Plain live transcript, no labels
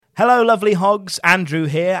Hello, lovely hogs. Andrew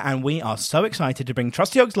here, and we are so excited to bring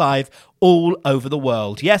Trusty Hogs Live all over the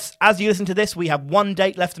world. Yes, as you listen to this, we have one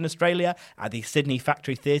date left in Australia at the Sydney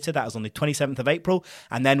Factory Theatre. That is on the 27th of April.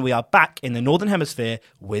 And then we are back in the Northern Hemisphere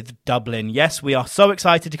with Dublin. Yes, we are so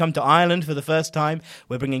excited to come to Ireland for the first time.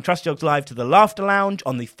 We're bringing Trusty Hogs Live to the Laughter Lounge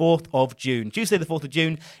on the 4th of June. Tuesday the 4th of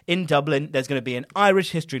June in Dublin. There's going to be an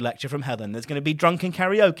Irish history lecture from Helen. There's going to be drunken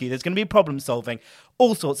karaoke. There's going to be problem solving.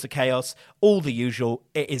 All sorts of chaos. All the usual.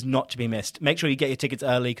 It is not to be missed. Make sure you get your tickets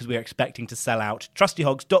early because we are expecting to sell out.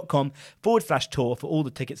 trustyhogs.com/tour for all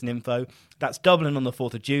the tickets and info. That's Dublin on the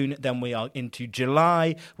 4th of June. Then we are into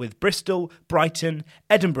July with Bristol, Brighton,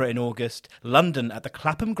 Edinburgh in August, London at the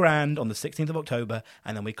Clapham Grand on the 16th of October,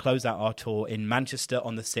 and then we close out our tour in Manchester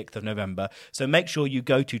on the 6th of November. So make sure you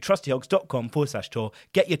go to trustyhogs.com/tour.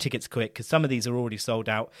 Get your tickets quick because some of these are already sold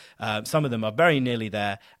out. Some of them are very nearly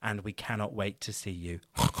there, and we cannot wait to see you.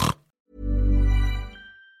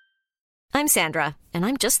 I'm Sandra, and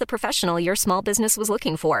I'm just the professional your small business was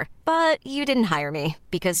looking for. But you didn't hire me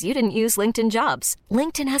because you didn't use LinkedIn Jobs.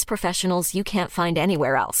 LinkedIn has professionals you can't find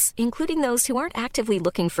anywhere else, including those who aren't actively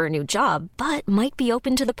looking for a new job, but might be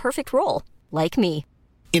open to the perfect role, like me.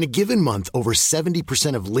 In a given month, over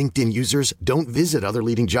 70% of LinkedIn users don't visit other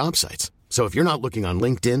leading job sites. So if you're not looking on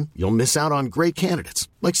LinkedIn, you'll miss out on great candidates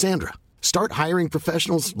like Sandra. Start hiring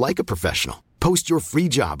professionals like a professional. Post your free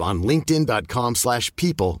job on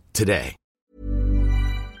linkedin.com/people today.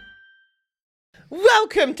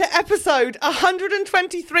 Welcome to episode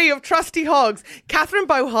 123 of Trusty Hogs. Catherine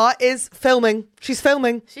Bohart is filming. She's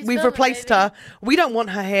filming. We've replaced her. We don't want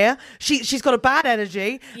her here. She's got a bad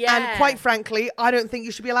energy. Yeah. And quite frankly, I don't think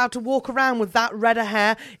you should be allowed to walk around with that red of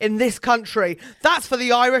hair in this country. That's for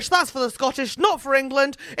the Irish. That's for the Scottish. Not for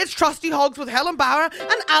England. It's Trusty Hogs with Helen Bauer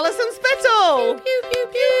and Alison Spittle. Pew, pew,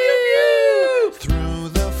 pew. Through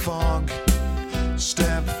the fog,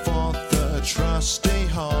 step forth the trusty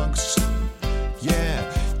hogs. Yeah,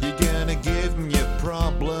 you're gonna give them your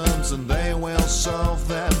problems and they will solve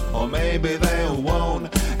them, or maybe they won't,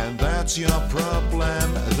 and that's your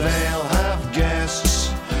problem. They'll have guests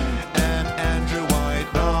and Andrew White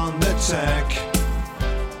on the tech.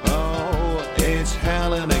 Oh, it's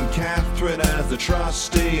Helen and Catherine as the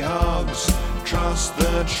trusty hogs. Trust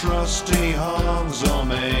the trusty hogs, or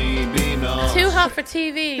maybe not. Too hot for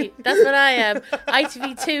TV. That's what I am.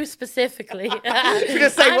 ITV2 specifically. She's going to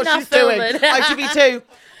say what she's doing. ITV2.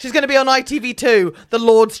 She's going to be on ITV2, the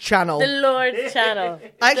Lord's channel. The Lord's channel.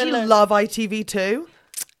 I actually love ITV2.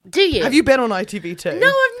 Do you? Have you been on ITV2? No,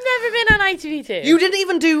 I've never been on ITV2. You didn't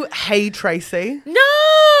even do Hey Tracy?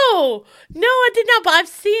 No, I did not. But I've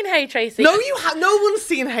seen Hey Tracy. No, you have. No one's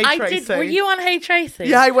seen Hey I Tracy. did. Were you on Hey Tracy?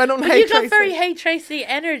 Yeah, I went on Hey Tracy. You got very Hey Tracy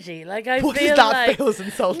energy. Like I What feel does that like feels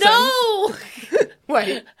insulting? No.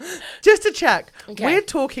 Wait, just to check. Okay. We're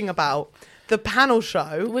talking about the panel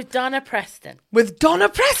show With Donna Preston. with Donna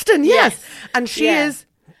Preston. Yes, and she Yeah. is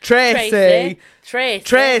Tracy.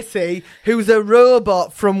 Tracy, who's a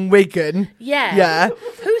robot from Wigan. Yeah. Yeah.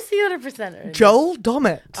 Who's the other presenter? Joel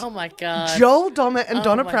Dommett. Oh my God. Joel Dommett and Oh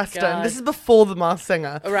Donna my Preston. God. This is before The Masked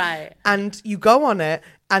Singer. Right. And you go on it,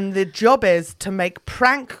 and the job is to make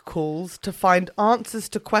prank calls to find answers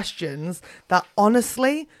to questions that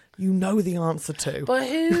honestly you know the answer to. But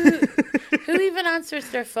who even answers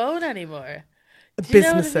their phone anymore? Do you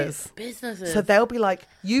know what I mean? Businesses. So they'll be like,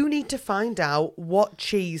 you need to find out what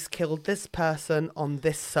cheese killed this person on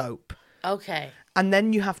this soap. Okay. And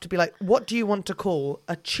then you have to be like, what do you want to call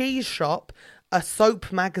a cheese shop, a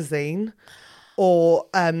soap magazine, or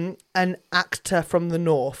an actor from the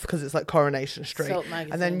north, because it's like Coronation Street. Soap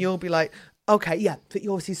magazine. And then you'll be like, okay, yeah, but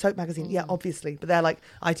you obviously soap magazine. Yeah, obviously. But they're like,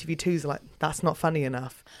 ITV2's like, that's not funny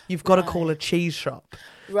enough. You've got to call a cheese shop.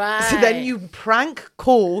 Right. So then you prank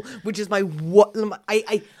call, which is my what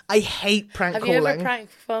I hate prank Have calling. you ever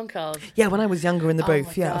pranked phone calls? Yeah, when I was younger in the Oh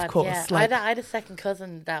booth, my yeah, God, of course. yeah. Like, I had a second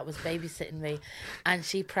cousin that was babysitting me, and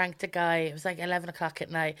she pranked a guy. It was like 11 o'clock at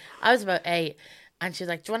night. I was about 8. And she was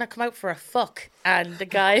like, do you want to come out for a fuck? And the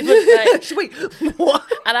guy was like... Wait, what?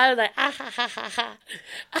 And I was like, ah, ha, ha, ha, ha.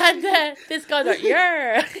 And this guy was like,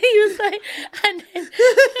 yeah. He was like...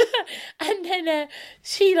 And then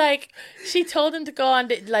she told him to go on...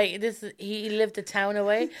 He lived a town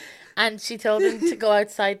away. And she told him to go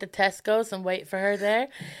outside the Tesco's and wait for her there.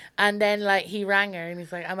 And then, he rang her and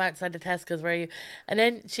he's like, I'm outside the Tesco's, where are you? And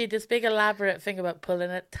then she had this big elaborate thing about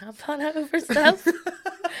pulling a tampon out of herself.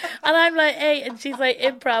 And I'm like, hey, and she's like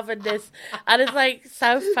improvising this. And it's like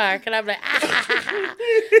South Park. And I'm like, ah.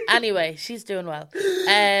 Anyway, she's doing well.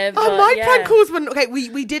 My prank calls were... Okay,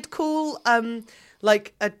 we did call...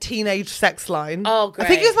 like a teenage sex line. Oh, great. I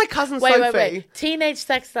think it was my cousin Sophie. Wait. Teenage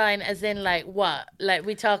sex line as in like what? Like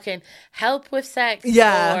we talking help with sex?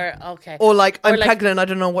 Yeah. Or, okay. Or like, I'm pregnant, I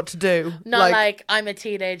don't know what to do. Not like I'm a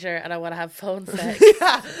teenager and I want to have phone sex.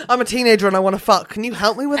 Yeah, I'm a teenager and I want to fuck. Can you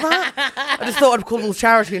help me with that? I just thought I'd call a little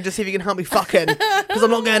charity and just see if you can help me fucking, because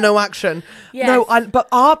I'm not getting no action. Yes. No, but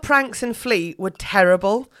our pranks in Fleet were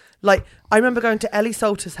terrible. Like, I remember going to Ellie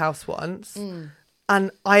Salter's house once,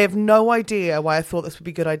 and I have no idea why I thought this would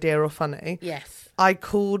be a good idea or funny. Yes. I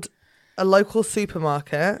called a local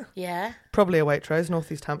supermarket, Yeah. probably a Waitrose,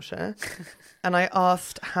 North East Hampshire, and I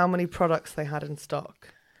asked how many products they had in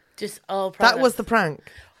stock. Just all products. That was the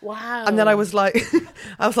prank. Wow. And then I was like,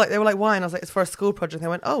 they were like, why? And I was like, it's for a school project. They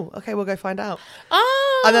went, oh, okay, we'll go find out.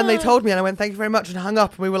 Oh. And then they told me, and I went, thank you very much, and hung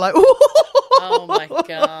up. And we were like, Oh my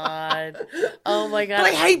god. Oh my god. But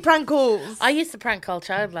I hate prank calls. I used to prank call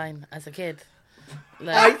Childline as a kid.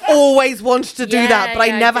 I always wanted to do Yeah, that, but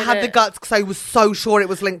yeah, I I never did had it. the guts because I was so sure it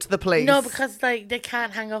was linked to the police. No, because like they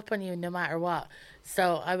can't hang up on you no matter what.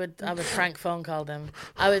 So I would prank phone call them.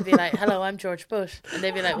 I would be like, "Hello, I'm George Bush," and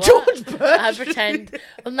they'd be like, "What?" George Bush? I pretend.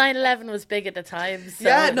 Well, 9/11 was big at the time. So,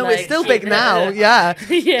 Yeah, no, like, it's still big now. Yeah.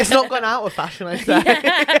 Yeah. It's not gone out of fashion, I say.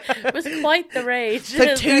 Yeah, it was quite the rage.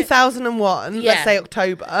 So 2001, Yeah. let's say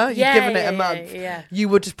October, you've Yeah, given it yeah, a month. yeah. You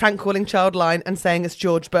were just prank calling Childline and saying it's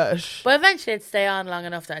George Bush. But eventually, it'd stay on long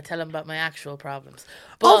enough that I tell them about my actual problems.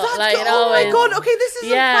 But, Oh, that's like, good. it Oh my always- god. Okay, this isn't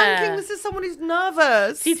Yeah. pranking. This is someone who's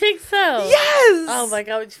nervous. Do you think so? Yes. Oh my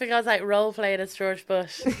god! Do you think I was like role playing as George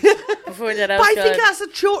Bush before that? But I think that's a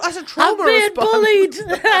I'm trauma being response. bullied.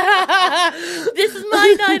 This is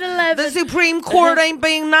my 9/11. The Supreme Court ain't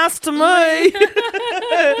being nice to me.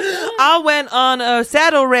 I went on a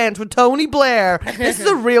saddle ranch with Tony Blair. This is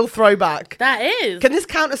a real throwback. That is. Can this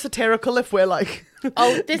count as satirical if we're like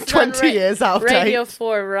This is 20 on years out of Radio date?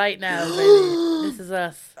 4 right now, baby. This is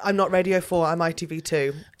us. I'm not Radio 4, I'm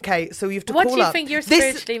ITV2. Okay, so you have to What call do you up. think you're This-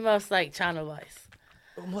 spiritually most like channel-wise?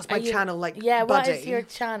 What's my channel like? Yeah, what buddy? is your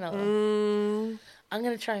channel? I'm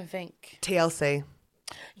going to try and think. TLC.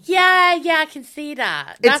 Yeah, I can see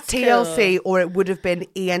that. It's That's TLC, cool. or it would have been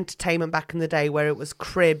E! Entertainment back in the day, where it was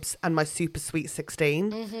Cribs and My Super Sweet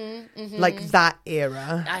 16. Like that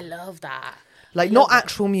era. I love that. Like, not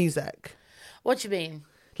actual music. What do you mean?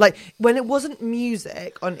 Like, when it wasn't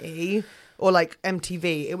music on E! Or like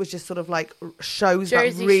MTV, it was just sort of like shows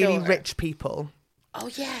Jersey about really Shore. rich people. Oh,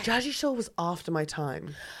 yeah. Jersey Shore was after my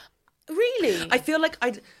time. Really? I feel like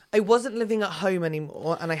I wasn't living at home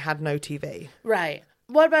anymore and I had no TV. Right.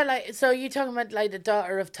 What about like, so you talking about like the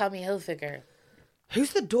daughter of Tommy Hilfiger?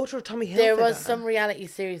 Who's the daughter of Tommy Hilfiger? There was some reality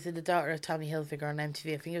series of the daughter of Tommy Hilfiger on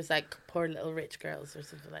MTV. I think it was like Poor Little Rich Girls or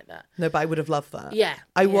something like that. No, but I would have loved that. Yeah.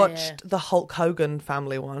 I Yeah, watched the Hulk Hogan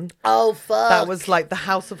family one. Oh, fuck. That was like the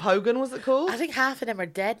House of Hogan, was it called? I think half of them are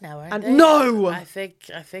dead now, aren't And they? no! I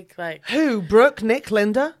think like, Who? Brooke, Nick,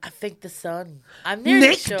 Linda? I think the son. I'm nearly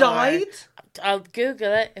Nick sure. died? I'll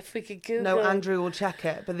Google it if we could Google No, it. Andrew will check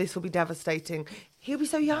it, but this will be devastating. He'll be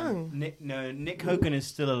so young. Nick Hogan is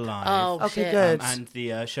still alive. Oh, Okay, shit. good. And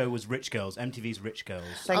the show was Rich Girls, MTV's Rich Girls.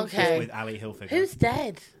 Thank Okay. With Ali Hilfiger. Who's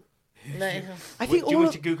dead? Like, I think Do you all want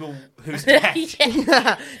of... to Google who's dead?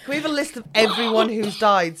 yeah. Can we have a list of everyone who's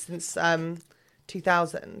died since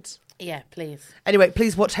 2000? Yeah, please. Anyway,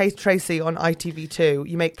 please watch Hey Tracy on ITV2.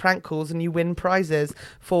 You make prank calls and you win prizes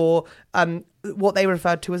for what they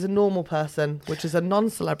referred to as a normal person, which is a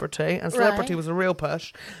non-celebrity, and celebrity Right. was a real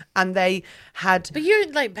push. And they had... But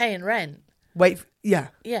you're like paying rent. Yeah.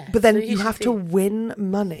 Yeah, But then so you you have should to be- win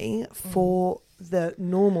money for the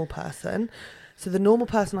normal person. So the normal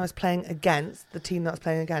person I was playing against, the team that I was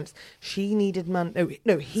playing against, she needed money.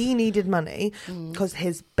 No, he needed money because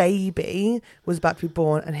his baby was about to be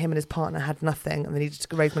born and him and his partner had nothing and they needed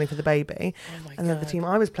to raise money for the baby. Oh my And then the God. team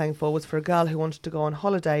I was playing for was for a girl who wanted to go on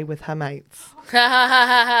holiday with her mates.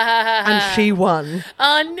 and And she won.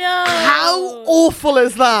 Oh no! How awful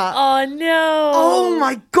is that? Oh no! Oh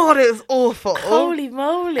my God, it was awful. Holy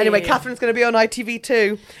moly! Anyway, Catherine's going to be on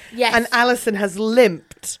ITV2. Yes. And Alison has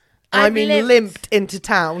limped. I I've mean, limped into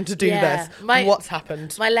town to do Yeah. this. My- What's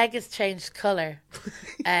happened? My leg has changed colour,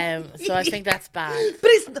 so I think that's bad. But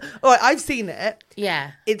it's... All right, I've seen it.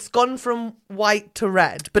 Yeah. It's gone from white to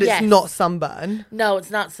red, but Yes. it's not sunburn. No,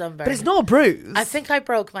 it's not sunburn. But it's not a bruise. I think I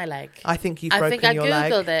broke my leg. I think you've I broken think I your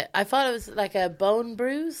googled leg. it. I thought it was like a bone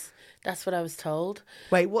bruise. That's what I was told.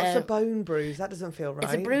 Wait, what's a bone bruise? That doesn't feel right.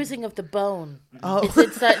 It's a bruising of the bone. Oh.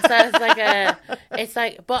 It's like a. It's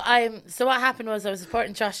like. But so what happened was I was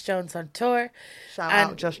supporting Josh Jones on tour. Shout and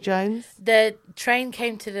out Josh Jones. The train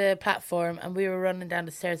came to the platform and we were running down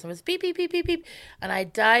the stairs and it was beep beep beep beep beep, and I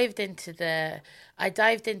dived into the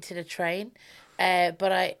train.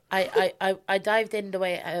 But I dived in the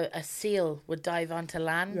way a seal would dive onto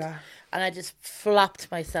land. Yeah. And I just flopped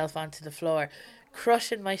myself onto the floor,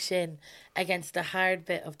 crushing my shin against the hard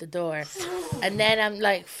bit of the door. And then I'm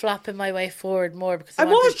like flopping my way forward more because I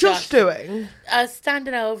And what was wanted Josh doing?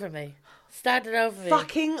 standing over me.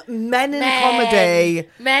 Fucking men in comedy.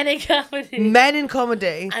 Men in comedy. Men in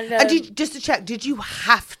comedy. And just to check, did you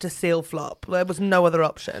have to seal flop? There was no other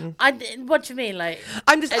option. What do you mean? Like,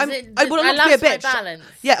 I lost want to be a bitch. my balance.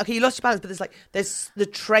 Yeah, okay, you lost your balance, but there's the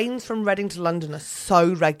trains from Reading to London are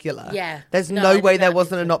so regular. Yeah. There's No, no I way did there not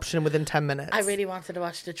wasn't need an to. option within 10 minutes. I really wanted to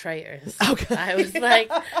watch The Traitors. Okay. I was like,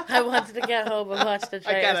 I wanted to get home and watch The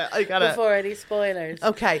Traitors I get it. before any spoilers.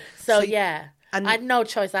 Okay. So yeah. and- I had no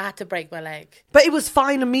choice. I had to break my leg. But it was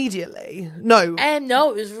fine immediately. No. No,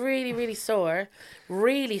 it was really, really sore.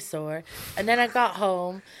 Really sore. And then I got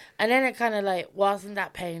home and then it kind of like wasn't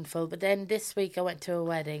that painful. But then this week I went to a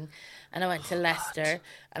wedding and I went to Leicester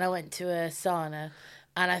and I went to a sauna.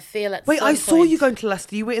 And I feel at Wait, some I saw point- you going to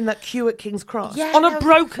Leicester. You were in that queue at King's Cross. Yeah, on that a was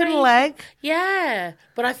broken crazy. leg. Yeah,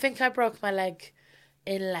 but I think I broke my leg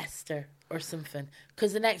in Leicester or something.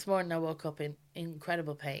 Because the next morning I woke up in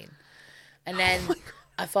incredible pain. And then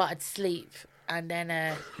I thought I'd sleep. And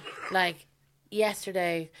then, like,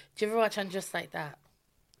 yesterday, do you ever watch And Just Like That?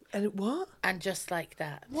 And what? And Just Like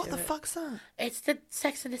That. What the fuck's that? It's the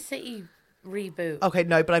Sex and the City reboot. Okay,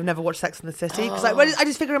 no, but I've never watched Sex and the City because I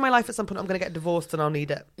just figure in my life at some point I'm going to get divorced and I'll need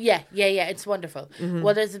it. Yeah, it's wonderful.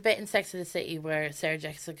 Well, there's a bit in Sex and the City where Sarah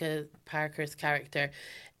Jessica Parker's character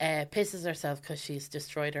pisses herself because she's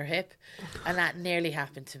destroyed her hip, and that nearly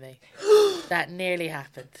happened to me. That nearly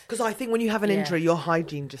happened. Because I think when you have an Yeah. injury, your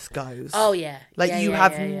hygiene just goes. Oh, yeah. Like Yeah, you yeah,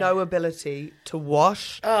 have yeah, yeah. no ability to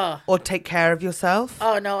wash Oh. or take care of yourself.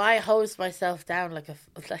 Oh, no, I hosed myself down like an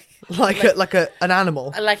An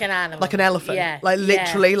animal. like an animal. Like an elephant. Yeah. Like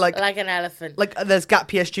literally, yeah. like an elephant. Like there's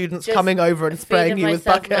gap year students Just coming over and spraying feeding you with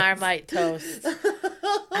myself buckets. Marmite toast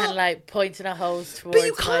and like pointing a hose towards But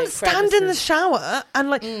you can't my stand in the crevices. shower and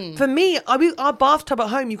like for me, our bathtub at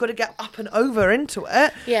home, you've got to get up and over into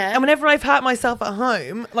it. Yeah. And whenever I've hurt myself at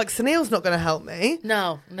home, like Sunil's not going to help me.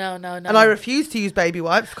 No. And I refuse to use baby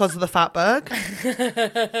wipes because of the fatberg.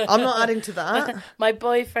 I'm not adding to that. My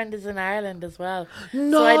boyfriend is in Ireland as well.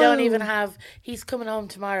 No. So I don't even have... He's coming home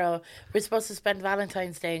tomorrow. We're supposed to spend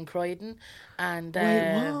Valentine's Day in Croydon. And,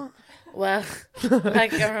 Wait, what? well,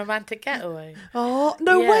 like a romantic getaway. Oh,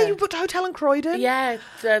 no Yeah. way. You booked a hotel in Croydon? Yeah,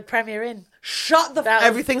 the Premier Inn. Shut the... That was-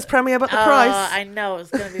 Everything's Premier but the Oh, price. I know.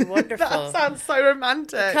 It's going to be wonderful. That sounds so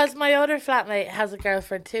romantic. Because my other flatmate has a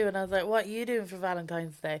girlfriend too, and I was like, "What are you doing for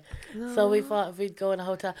Valentine's Day?" So we thought if we'd go in a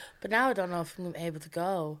hotel, but now I don't know if I'm able to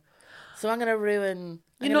go. So I'm gonna ruin.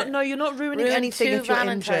 You're not ruining ruin anything 2 if you're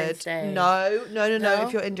Valentine's injured. Days. No, No?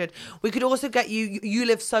 if you're injured. We could also get you... You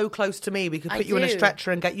live so close to me. We could I put you in a do.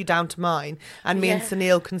 stretcher and get you down to mine. And me and Yeah.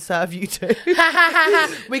 Sunil can serve you too.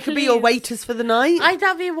 We could be your Please. waiters for the night.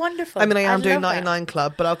 That'd be wonderful. I mean, I am I'd doing love that. 99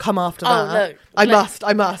 Club, but I'll come after Oh, that. look, I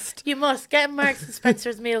like- must. You must get Marks and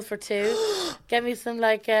Spencer's meal for 2. Get me some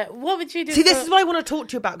like. What would you do? See, this for- is what I want to talk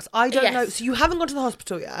to you about because I don't Yes. know. So you haven't gone to the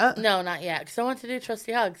hospital yet? No, not yet. Because I want to do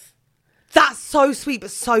trusty hugs. That's so sweet, but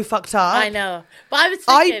so fucked up. I know, but I was.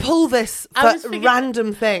 I Thinking, pull this I was for thinking-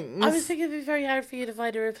 random things. I was thinking it'd be very hard for you to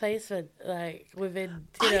find a replacement, like within.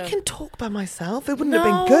 You know. I can talk by myself. It wouldn't have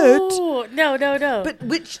been good. No. But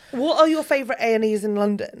what are your favourite A&Es in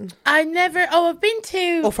London? I never. Oh, I've been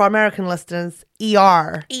to Or for American listeners,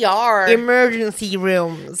 ER. ER. Emergency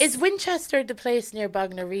rooms. Is Winchester the place near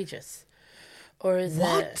Bognor Regis, or is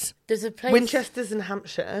What? it? There's a place. Winchester's in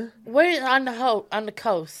Hampshire. We're on the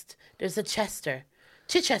coast. There's a Chichester.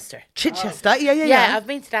 Chichester. Yeah. Yeah, I've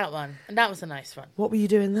been to that one, and that was a nice one. What were you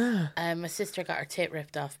doing there? My sister got her tit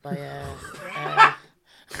ripped off by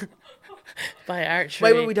by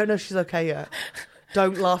archery. Wait, we don't know if she's okay yet.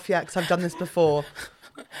 Don't laugh yet, because I've done this before.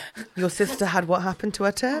 Your sister had what happened to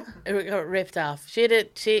her tit? It got ripped off. She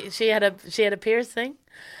had a piercing,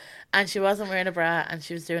 and she wasn't wearing a bra, and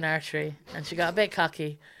she was doing archery, and she got a bit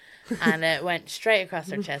cocky, and it went straight across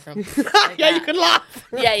her chest. And like Yeah, that. you can laugh.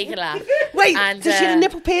 Yeah, you can laugh. Wait, and, so she had a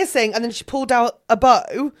nipple piercing, and then she pulled out a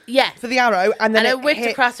bow Yeah, for the arrow, and then it whipped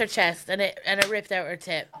hit. across her chest, and it ripped out her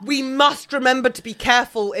tip. We must remember to be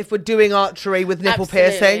careful if we're doing archery with nipple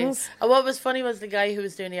Absolutely. piercings. And what was funny was the guy who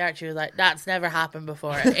was doing the archery was like, "That's never happened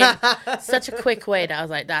before." In such a quick way that I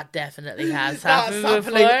was like, "That definitely has happened That's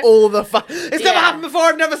happening before." all the fun. It's never Yeah. happened before.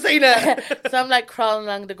 I've never seen it. So I'm like crawling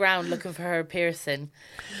along the ground looking for her piercing.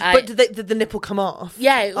 But did the nipple come off?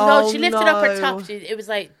 Yeah, Oh, no, she lifted up her no. top. It was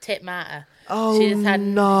like tit matter. Oh, she just had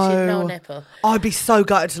no nipple. I'd be so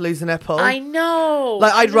gutted to lose a nipple. I know.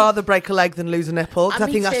 Like, I'd rather break a leg than lose a nipple, because I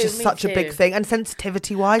Me think that's too, just me such a big too. thing. And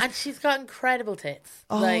sensitivity-wise. And she's got incredible tits.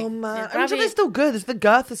 Oh, Like, man. she's I'm sure they're still good. The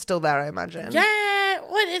girth is still there, I imagine. Yeah,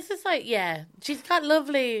 well, it's just like, yeah, she's got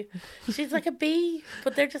lovely. She's like a bee,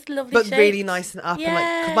 but they're just lovely. But shapes. really nice and up. Yeah. And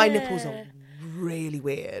like, 'cause my nipples are really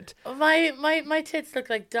weird. My tits look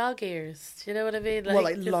like dog ears. Do you know what I mean?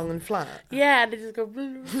 Like just- long and flat. Yeah, and they just go.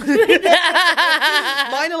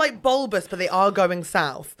 Mine are like bulbous, but they are going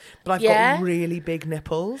south. But I've Yeah? got really big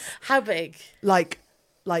nipples. How big? Like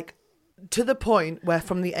to the point where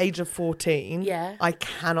from the age of 14, Yeah. I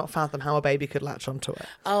cannot fathom how a baby could latch onto it.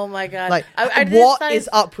 Oh my god! Like, Are this what size- is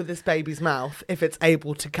up with this baby's mouth if it's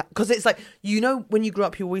able to... Because it's like, you know, when you grow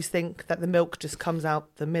up, you always think that the milk just comes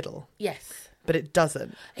out the middle. Yes, But it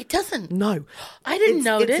doesn't. it doesn't. No. I didn't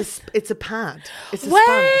notice. It's a pad. It's a sponge.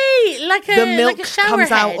 Wait, like a The milk like a shower comes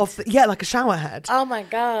head. out of... like a shower head. Oh my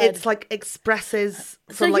god! It's like expresses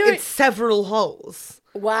So from like you're- it's several holes.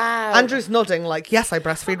 wow. Andrew's nodding like, yes, I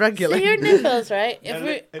breastfeed So regularly. your nipples, right? If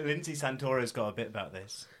we, Lindsay Santoro's got a bit about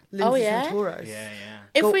this. Lindsay yeah? Santoro's. Yeah.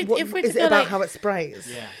 if Go- we what- if we is to it go about like, how it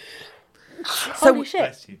sprays? Yeah. holy shit.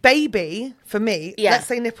 Bless you. Baby, for me, Yeah. let's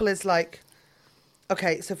say nipple is like...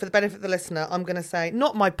 Okay, so for the benefit of the listener, I'm going to say,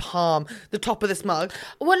 not my palm, the top of this mug.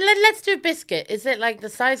 Well, let's do a biscuit. Is it like the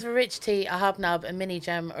size of a rich tea, a hobnob, a mini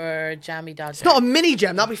gem, or a jammy dodger? It's not a mini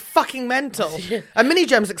gem. That'd be fucking mental. A mini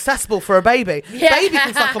gem's accessible for a baby. Yeah. Baby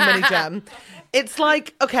can suck on mini gem. It's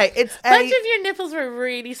like, okay, it's Imagine a... if your nipples were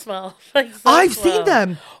really small. Like so I've small. seen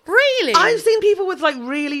them. Really? I've seen people with like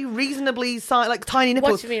really reasonably like tiny What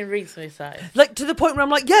nipples. do you mean reasonably size? Like to the point where I'm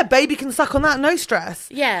like, yeah, baby can suck on that, no stress.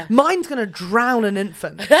 Yeah. Mine's gonna drown an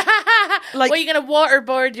infant. Like, Well, you're going to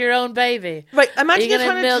waterboard your own baby. right, imagine you're Are you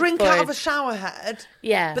trying gonna to drink out milk of a shower head.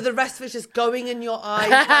 Yeah. But the rest of it's just going in your eyes.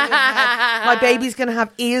 down your head. My baby's gonna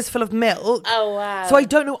have ears full of milk. Oh, wow. So I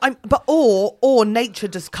don't know. Or nature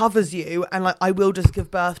just covers you, and like I will just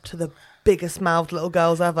give birth to the biggest mouthed little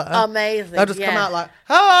girls ever. Amazing, They'll just come yeah. out like,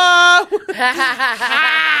 hello,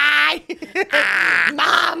 hi,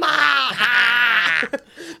 mama.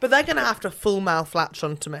 But they're gonna have to full mouth latch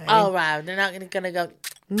onto me. Oh, wow. They're not going to go...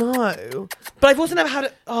 No. But I've also never had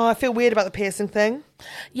it. Oh, I feel weird about the piercing thing.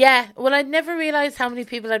 Yeah. Well, I'd never realised how many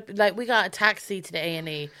people had... Like, we got a taxi to the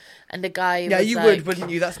A&E, and the guy Yeah, was you like, would, wouldn't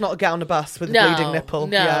you? That's not a get on a bus with a bleeding nipple.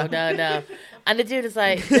 No, yeah. no. And the dude is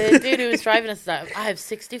like, the dude who was driving us is like, I have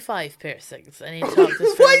 65 piercings. And he talked us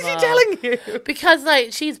through Why is them he all. telling you? Because,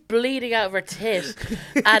 like, she's bleeding out of her tit.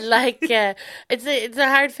 And, like, it's a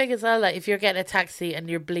hard thing as well. Like, if you're getting a taxi and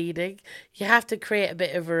you're bleeding, you have to create a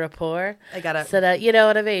bit of a rapport. I get it. So that, you know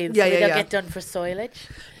what I mean? Yeah, so we yeah, don't yeah. get done for soilage.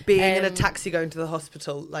 Being in a Um, taxi going to the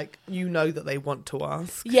hospital, like, you know that they want to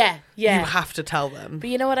ask. Yeah. You have to tell them. But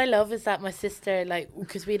you know what I love is that my sister, like,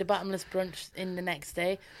 because we had a bottomless brunch in the next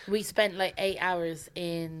day, we spent like 8 hours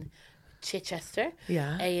in Chichester,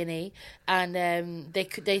 Yeah. A&E, and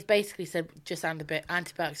they basically said just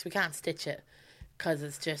antibiotics. We can't stitch it because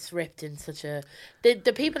it's just ripped in such a.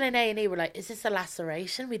 The people in A&E were like, "Is this a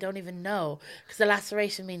laceration? We don't even know because the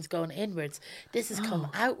laceration means going inwards. This has come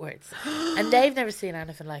outwards, and they've never seen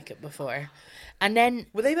anything like it before." And then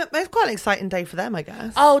Well, it's quite an exciting day for them, I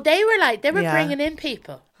guess. they were Yeah. bringing in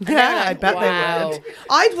people. And they were Yeah, like, I bet "Wow." they would.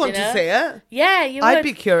 I'd want You know? to see it. Yeah, you I'd would.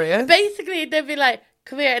 be curious. Basically, they'd be like,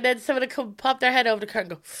 "Come here," and then someone would come pop their head over the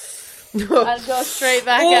curtain and go, and go straight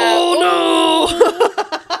back out. Oh, no!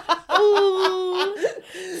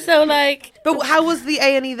 So like, But how was the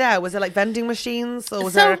A&E there? Was there like vending machines or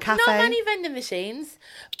was there a cafe? not many vending machines,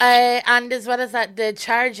 and as well as that, the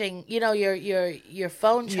charging, you know, your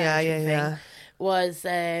phone charging thing was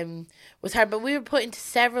hard. But we were put into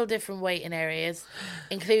several different waiting areas,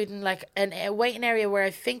 including like a waiting area where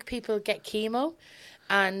I think people get chemo,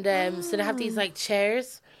 and so they have these like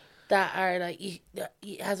chairs that are like it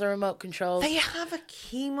has a remote control. They have a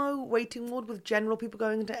chemo waiting ward with general people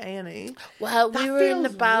going into A&E. Well, That we were in the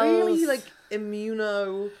feels bowels. really like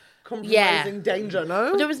immunocompromising danger,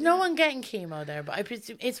 no? There was no one getting chemo there, but I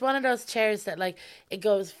presume it's one of those chairs that like it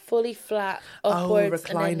goes fully flat upwards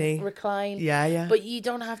and then recliny. recline. Yeah, yeah. But you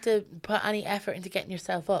don't have to put any effort into getting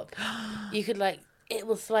yourself up. You could like it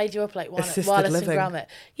will slide you up like Assisted Wallace living. and Gromit.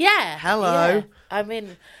 Yeah. Hello. Yeah. I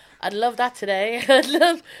mean, I'd love that today. I'd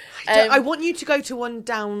love. I want you to go to one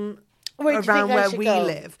down Where do you around think I where should we go?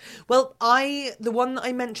 live. Well, the one that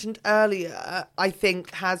I mentioned earlier, I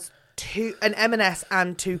think has an M&S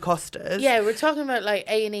and 2 Costas. Yeah, we're talking about like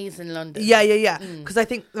A&Es in London. Yeah. Because I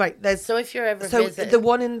think there's So if you're ever visiting, the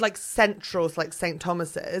one in like Central, so like St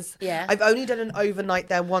Thomas's. Yeah. I've only done an overnight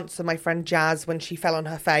there once with my friend Jazz when she fell on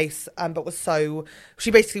her face, but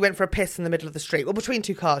she basically went for a piss in the middle of the street. Well, between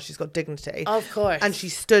 2 cars, she's got dignity. Of course. And she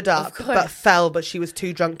stood up, Of course. but fell, but she was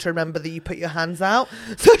too drunk to remember that you put your hands out,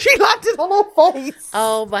 so she landed on her face.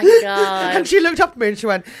 Oh my God. And she looked up at me and she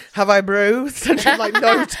went, "Have I bruised?" And she was like,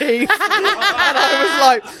 "No teeth." And I was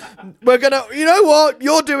like, "We're gonna, you know what?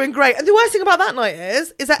 You're doing great." And the worst thing about that night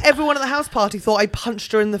is that everyone at the house party thought I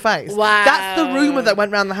punched her in the face. Wow. That's the rumour that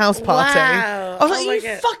went around the house party. Wow. I was like, Oh my "You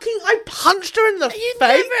God. fucking, I punched her in the face."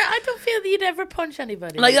 I don't feel that you'd ever punch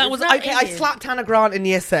anybody. Like that It's was not okay. in I you. slapped Hannah Grant in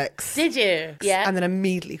year 6. Did you? Yeah. And then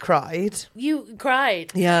immediately cried. You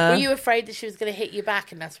cried. Yeah. Were you afraid that she was going to hit you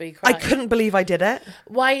back, and that's why you I cried? couldn't believe I did it.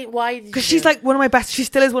 Why? Did Because you? she's like one of my best. She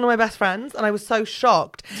still is one of my best friends, and I was so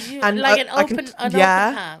shocked. Did you, And like I- an I open, can- an yeah,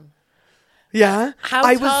 open palm. yeah. How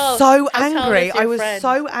I tall- was so how tall angry. is your I was friend?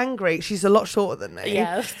 so angry. She's a lot shorter than me.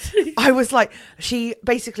 Yeah. I was like,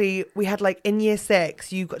 we had like in year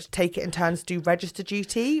 6, you got to take it in turns to do register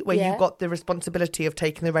duty, where Yeah. you got the responsibility of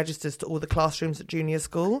taking the registers to all the classrooms at junior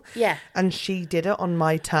school. Yeah. And she did it on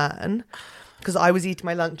my turn. Because I was eating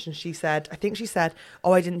my lunch and she said,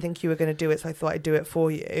 "Oh, I didn't think you were going to do it, so I thought I'd do it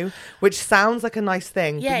for you." Which sounds like a nice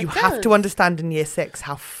thing, Yeah, but you it have does. to understand in year 6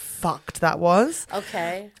 how fucked that was.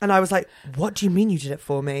 Okay. And I was like, "What do you mean you did it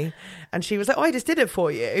for me?" And she was like, "Oh, I just did it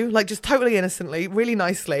for you." Like, just totally innocently, really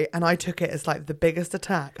nicely. And I took it as like the biggest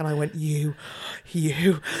attack. And I went, you.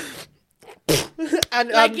 And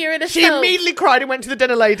Like you're in a she soap. immediately cried and went to the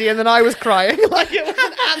dinner lady, and then I was crying. Like, it was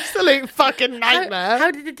an absolute fucking nightmare. How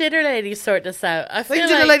did the dinner lady sort this out? I I feel think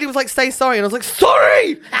the like dinner lady was like, "Say sorry," and I was like,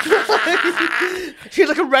 "Sorry." She had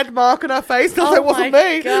like a red mark on her face. And I was Oh like, "Wasn't my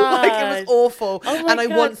me." Like, it was God. awful. Oh my And I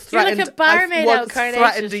God. once You're like threatened. a barmaid out Coronation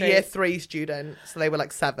threatened a Street. year 3 student, so they were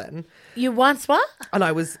like 7, you once what? and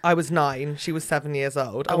I was 9. She was 7 years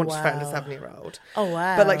old. I Oh, once threatened a wow. 7-year-old. Oh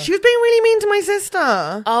wow. But like, she was being really mean to my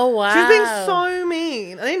sister. Oh wow. She was being so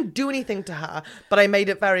mean. I didn't do anything to her, but I made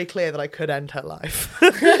it very clear that I could end her life.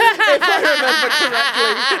 If I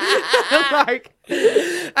remember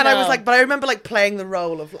correctly. And I was No. like, but I remember like playing the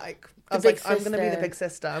role of like, I was big like, I'm going to be the sister. big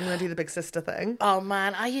sister. I'm going to do the big sister thing. Oh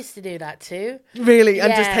man, I used to do that too. Really?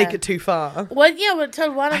 And just Yeah. take it too far. Well, yeah,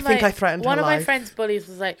 until one of I think my I threatened one her of my life. friend's bullies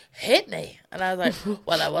was like, "Hit me," and I was like,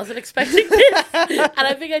 "Well, I wasn't expecting this," and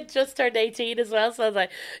I think I just turned 18 as well, so I was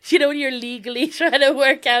like, you know, when you're legally trying to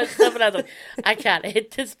work out stuff, and I was like, I can't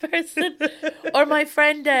hit this person. Or my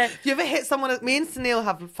friend, You ever hit someone? Me and Sunil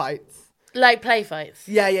have fights. like play fights.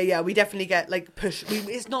 Yeah. We definitely get like push.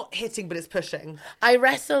 It's not hitting, but it's pushing. I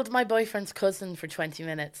wrestled my boyfriend's cousin for 20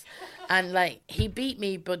 minutes, and like he beat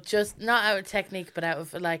me, but just not out of technique, but out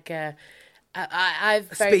of like I have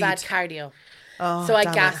very Speed. bad cardio. Oh, So I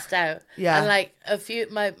damn it. gassed out. Yeah. And like a few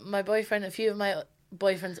my boyfriend, a few of my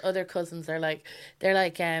boyfriend's other cousins are like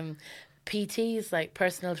PTs, like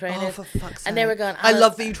personal trainers. Oh, for fuck's sake. And they were going, I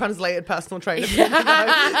love that you translated personal trainer.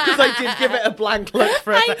 Because I did give it a blank look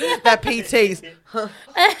for a second. They're PTs.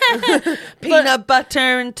 Peanut butter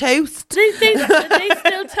and toast. they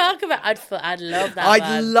still talk about. I'd love that. I'd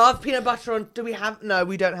man. love peanut butter on. Do we have? No,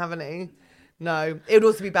 we don't have any. No, it would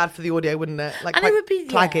also be bad for the audio, wouldn't it? Like And quite it would be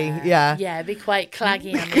claggy. Yeah. yeah, it'd be quite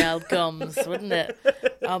claggy on the old gums, wouldn't it?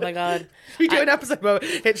 Oh my god! We do an episode where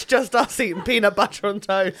it's just us eating peanut butter on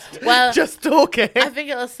toast. Well, just talking. I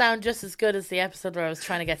think it'll sound just as good as the episode where I was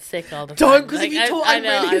trying to get sick all the time. Don't, 'cause if you talk, I I'm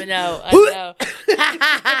know, really- I know.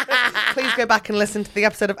 Please go back and listen to the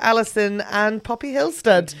episode of Alison and Poppy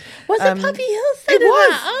Hillstead. Was it Poppy Hillstead? It in was.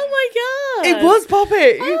 that? Oh my god! It was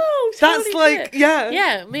Poppy. Oh, That's totally like, shit. yeah.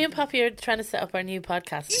 Yeah, me and Poppy are trying to set up our new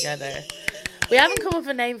podcast together. We haven't come up with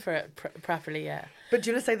a name for it properly yet. But do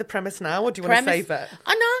you want to say the premise now, or do you want to save it?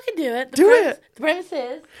 Oh no, I can do it. Do it. The premise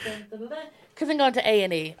is because I'm going to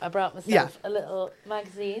A&E. I brought myself Yeah. a little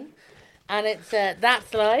magazine, and it's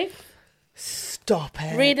That's Life. Stop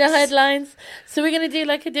it. Read the headlines. So we're going to do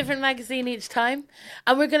like a different magazine each time.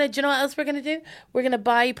 And we're going to, do you know what else we're going to do? We're going to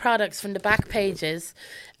buy products from the back pages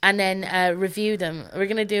and then review them. We're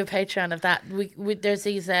going to do a Patreon of that.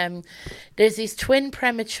 There's these twin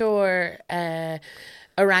premature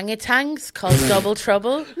orangutans called Double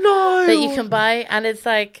Trouble. No. That you can buy. And it's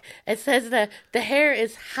like, it says that the hair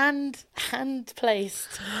is hand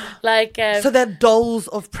placed. Like, So they're dolls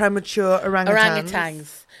of premature orangutans.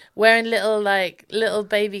 orangutans. wearing little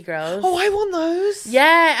baby girls. Oh, I want those.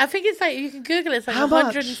 Yeah, I think it's like, you can Google it. It's like How much?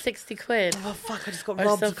 160 quid. Oh, fuck, I just got Or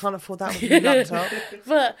robbed. I some- can't afford that with my laptop.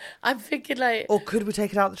 But I'm thinking like, Or could we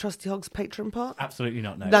take it out the Trusty Hogs Patreon part? Absolutely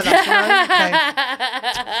not. No. No, that's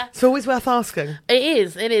fine. Okay. It's always worth asking.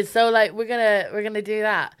 it is. So like, we're gonna do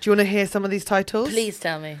that. Do you want to hear some of these titles? Please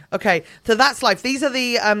tell me. Okay, so that's life. These are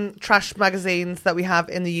the trash magazines that we have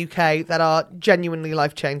in the UK that are genuinely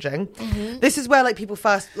life-changing. Mm-hmm. This is where, like, people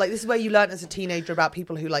first, like, this is where you learn as a teenager about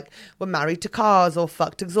people who, like, were married to cars or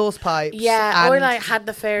fucked exhaust pipes. Yeah, or and- like had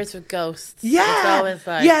affairs with ghosts. Yeah, It's always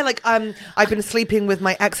like, yeah. Like, I've been sleeping with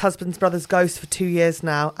my ex-husband's brother's ghost for 2 years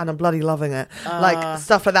now, and I'm bloody loving it. Like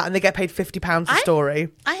stuff like that, and they get paid £50 a story.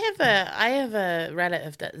 I have a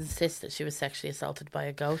relative that insists that she was sexually assaulted by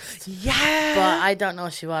a ghost. Yeah, But I don't know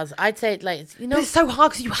if she was. I'd say, like, you know, but it's so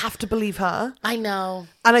hard because you have to believe her. I know.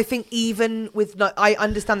 And I think even with, I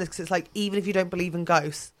understand this because it's like, even if you don't believe in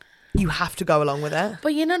ghosts, you have to go along with it.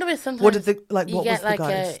 But you know the way sometimes What did the what you was get the like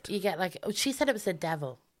ghost? you get like, oh, she said it was the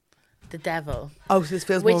devil. The devil. Oh, so this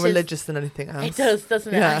feels Which more is- religious than anything else. It does,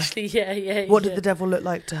 doesn't it? Yeah. Actually, yeah. What did the devil look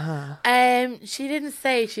like to her? She didn't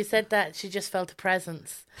say. She said that she just felt a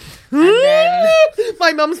presence. And then,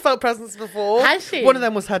 My mum's felt presents before. Has she? One of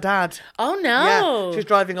them was her dad. oh Yeah, no. she was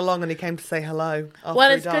driving along and he came to say hello. After Well,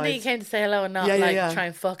 he it's good died. that you came to say hello and not Yeah. try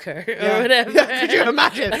and fuck her or Yeah. whatever. Yeah, could you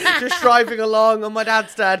imagine just driving along and my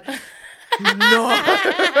dad's dead? No.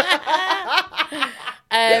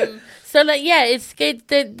 So like, yeah, it's good.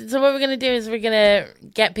 So what we're gonna do is we're gonna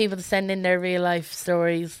get people to send in their real life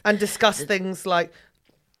stories. And discuss things like,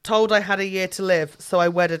 told I had a year to live, so I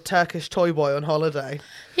wed a Turkish toy boy on holiday.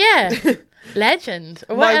 Yeah, legend.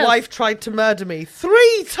 Or what My else? wife tried to murder me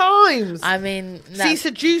 3 times. I mean, She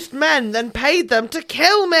seduced men, then paid them to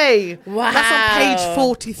kill me. Wow. That's on page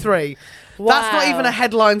 43. That's not even a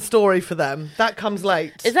headline story for them. That comes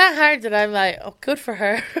late. Is that hard that I'm like, oh, good for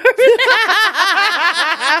her?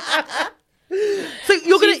 So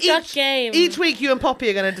you're going She's got game. to each week you and Poppy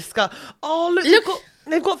are going to discuss. Oh, look.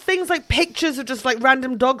 They've got things like pictures of just like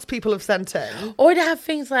random dogs people have sent in. Or they have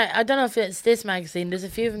things like, I don't know if it's this magazine, there's a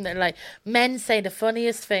few of them that are like, men say the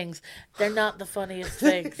funniest things. They're not the funniest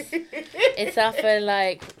things. It's often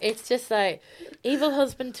like, it's just like, evil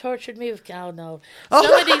husband tortured me with, oh no.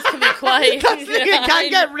 Some of these can be quite. It can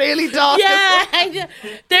get really dark. Yeah, I know.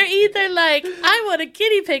 They're either like, I want a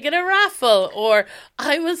guinea pig in a raffle, or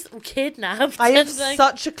I was kidnapped. I have And like,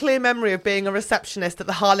 such a clear memory of being a receptionist at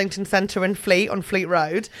the Harlington Centre in Fleet, on Fleet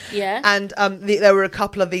Road. Yeah. And there were a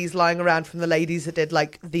couple of these lying around from the ladies that did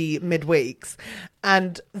like the midweeks.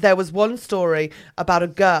 And there was one story about a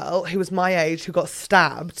girl who was my age who got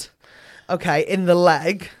stabbed, okay, in the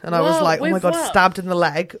leg. And I was Whoa, like, oh my with God, what? stabbed in the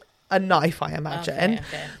leg. A knife, I imagine.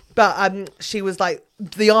 Okay. But she was like,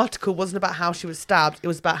 the article wasn't about how she was stabbed. It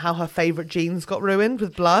was about how her favourite jeans got ruined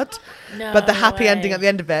with blood. No But the happy way. ending at the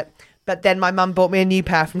end of it. But then my mum bought me a new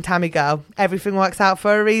pair from Tammy Girl. Everything works out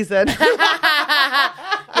for a reason.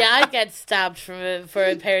 Yeah, I'd get stabbed for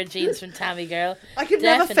a pair of jeans from Tammy Girl. I could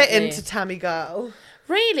never fit Definitely. into Tammy Girl.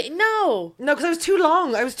 Really? No. No, because I was too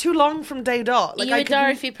long. I was too long from day dot. Are you a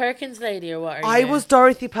Dorothy Perkins lady or what are you? I was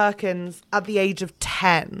Dorothy Perkins at the age of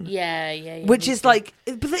 10. Yeah. Which me is too. like,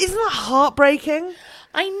 but isn't that heartbreaking?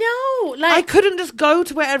 I know. Like, I couldn't just go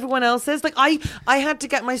to where everyone else is. Like I had to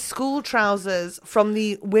get my school trousers from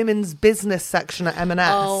the women's business section at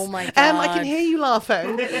M&S. Oh my I God. can hear you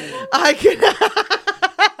laughing. I can.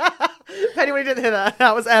 If anyone didn't hear that,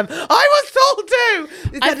 that was I was told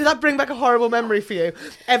to. Did that bring back a horrible memory for you?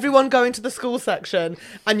 Everyone going to the school section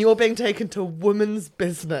and you're being taken to women's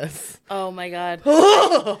business. oh my God.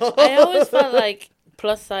 I always felt like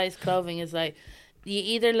plus size clothing is like, you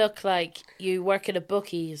either look like you work at a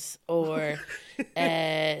bookies or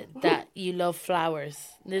that you love flowers.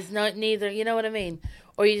 There's neither, you know what I mean?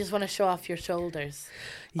 Or you just want to show off your shoulders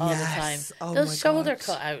all the time. Yes. Oh Those my shoulder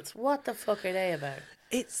God. cutouts, what the fuck are they about?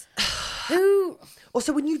 It's Who?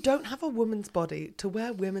 also when you don't have a woman's body to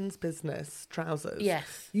wear women's business trousers.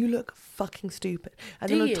 Yes. You look fucking stupid. And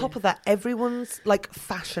Do then on you? top of that, everyone's like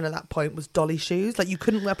fashion at that point was dolly shoes. Like you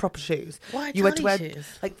couldn't wear proper shoes. What are you had to wear dolly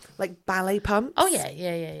shoes? like ballet pumps. Oh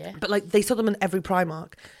yeah. But like they sold them in every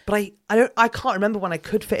Primark. But I can't remember when I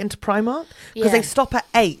could fit into Primark because Yeah. they stop at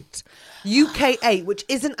 8. UK 8, which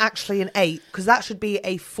isn't actually an 8 because that should be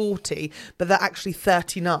a 40, but they're actually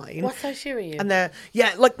 39. What size shoe are you? And they're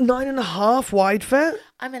like 9.5 wide fit.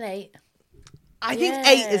 I'm an 8. I think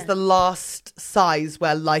 8 is the last size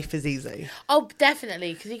where life is easy. Oh,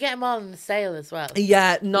 definitely, because you get them all on the sale as well.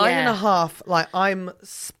 Yeah, 9.5. Like, I'm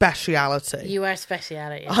speciality. You are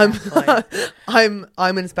speciality.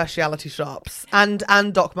 I'm in speciality shops and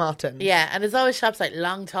Doc Martens. Yeah, and there's always shops like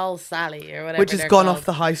Long Tall Sally or whatever. Which has gone off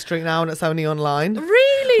the high street now and it's only online.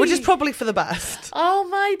 Really? Which is probably for the best. Oh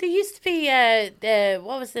my! There used to be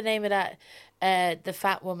what was the name of that? The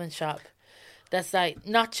fat woman shop. That's like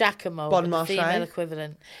not Giacomo, Bon but the Marché? female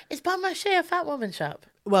equivalent. Is Bon Marché a fat woman shop?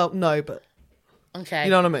 Well, no, but Okay, you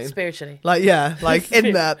know what I mean. Spiritually, like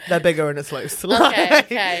in there they're bigger and it's loose.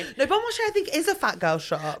 okay. No, Bon Marché I think is a fat girl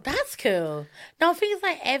shop. That's cool. No, I think it's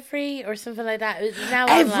like Every or something like that. It's now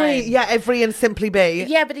online. Every and Simply Be.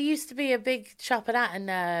 Yeah, but there used to be a big shop of that in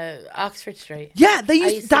Oxford Street. Yeah, they I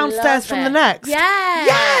used used to downstairs love from it. the next. Yeah.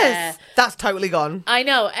 Yes, that's totally gone. I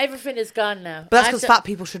know everything is gone now. But that's because fat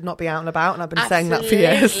people should not be out and about, and I've been saying that for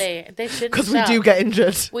years. Absolutely. They shouldn't. Because we do get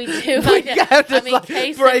injured. We do. We get just mean, like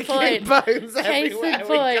case in breaking point. bones Case in everywhere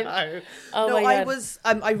we point. go. Oh No, my I God. was.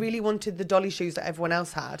 I really wanted the dolly shoes that everyone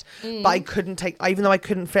else had, but I couldn't take. Even though I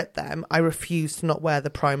couldn't fit them, I refused to not wear the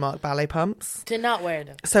Primark ballet pumps. To not wear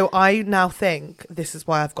them. So I now think this is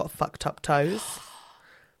why I've got fucked up toes.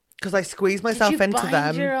 Because I squeeze myself Did you into bind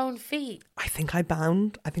them. your own feet? I think I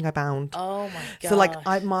bound. Oh my God. So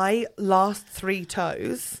like my last 3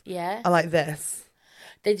 toes Yeah. are like this.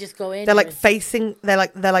 They just go in. They're like facing. They're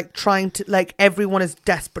like trying to. Like everyone is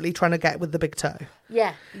desperately trying to get with the big toe.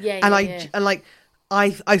 Yeah. And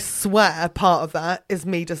I swear part of that is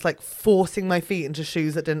me just like forcing my feet into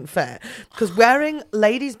shoes that didn't fit. Because wearing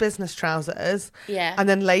ladies' business trousers and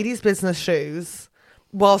then ladies' business shoes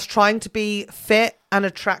whilst trying to be fit and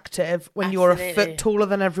attractive when you're a foot taller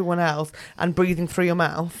than everyone else and breathing through your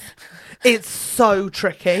mouth, it's so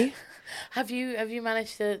tricky. Have you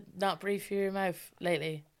managed to not breathe through your mouth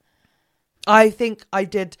lately? I think I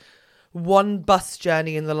did one bus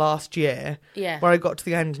journey in the last year where I got to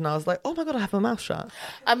the end and I was like, oh my God, I have my mouth shut.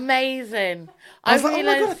 Amazing. I was like, oh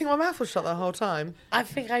my God, I think my mouth was shut the whole time. I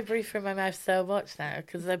think I breathe through my mouth so much now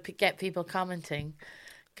because I get people commenting,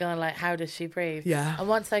 going like, how does she breathe? Yeah. And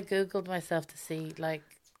once I Googled myself to see like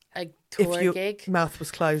a tour if your gig. mouth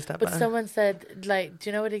was closed, But someone said, like, do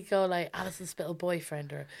you know where they go, like, Alison Spittle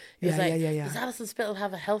boyfriend? Or it was like, does Alison Spittle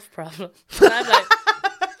have a health problem? And I'm like,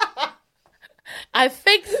 I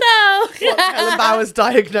think so. What's Helen Bauer's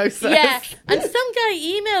diagnosis? Yeah. And some guy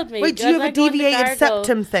emailed me. Wait, do you have a like, going to deviated gargle.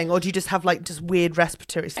 septum thing, or do you just have like just weird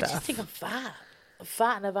respiratory I stuff? just think I'm fat. I'm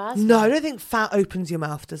fat and I've asthma. No, I don't think fat opens your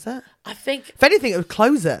mouth, does it? I think, If anything, it would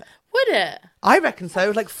close it. would it? I reckon so. It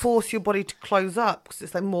would like force your body to close up because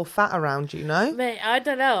it's like more fat around you, no? Mate, I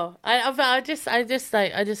don't know. I just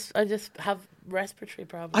have respiratory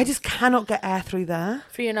problems. I just cannot get air through there.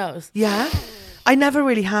 For your nose. Yeah. I never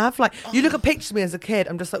really have. Like, you look at pictures of me as a kid,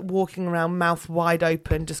 I'm just like walking around, mouth wide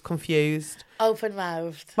open, just confused. Open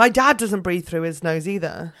mouthed. My dad doesn't breathe through his nose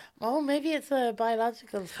either. Oh, maybe it's a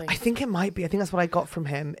biological thing. I think it might be. I think that's what I got from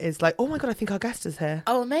him is like, oh my God, I think our guest is here.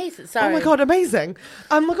 Oh, amazing. Sorry. Oh my God, amazing.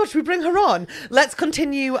 Oh my God, should we bring her on? Let's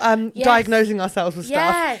continue diagnosing ourselves with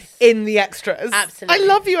stuff in the extras. Absolutely. I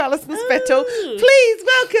love you, Alison Spittle. Ooh. Please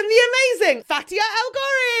welcome the amazing FATIHA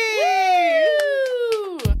EL-GHORRI.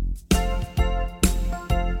 Woo!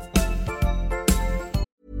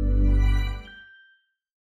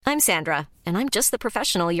 I'm Sandra, and I'm just the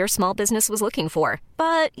professional your small business was looking for.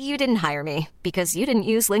 But you didn't hire me because you didn't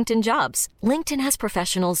use LinkedIn Jobs. LinkedIn has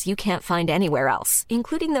professionals you can't find anywhere else,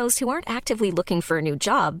 including those who aren't actively looking for a new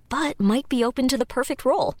job, but might be open to the perfect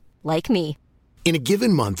role, like me. In a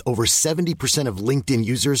given month, over 70% of LinkedIn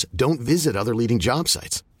users don't visit other leading job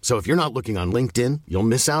sites. So if you're not looking on LinkedIn, you'll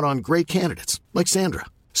miss out on great candidates like Sandra.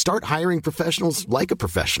 Start hiring professionals like a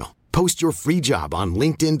professional. Post your free job on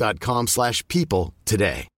linkedin.com/people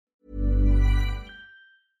today.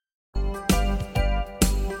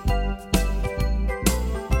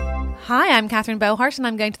 Hi, I'm Catherine Bohart and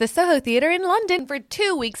I'm going to the Soho Theatre in London for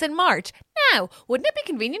 2 weeks in March. Now, wouldn't it be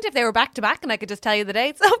convenient if they were back to back and I could just tell you the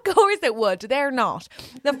dates? Of course it would. They're not.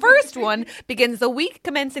 The first one begins the week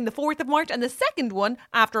commencing the 4th of March and the second one,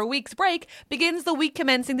 after a week's break, begins the week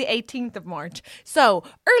commencing the 18th of March. So,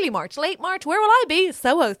 early March, late March, where will I be?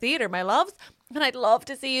 Soho Theatre, my loves. And I'd love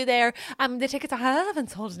to see you there. The tickets I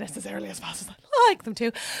haven't sold necessarily as fast as I'd like them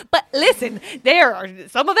to. But listen, there are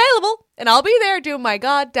some available. And I'll be there doing my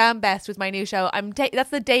goddamn best with my new show. That's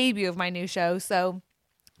the debut of my new show. So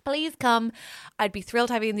please come. I'd be thrilled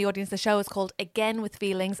to have you in the audience. The show is called Again with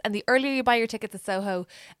Feelings. And the earlier you buy your tickets at Soho,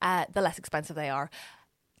 the less expensive they are.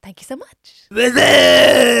 Thank you so much. What's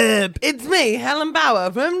up? It's me, Helen Bauer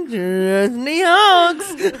from Disney Hogs.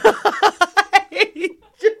 I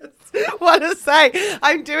just want to say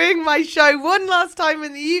I'm doing my show one last time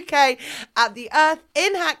in the UK at the Earth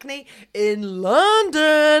in Hackney in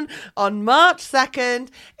London on March 2nd.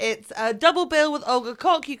 It's a double bill with Olga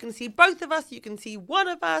Koch. You can see both of us. You can see one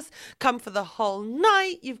of us. Come for the whole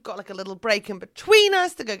night. You've got like a little break in between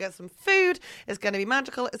us to go get some food. It's going to be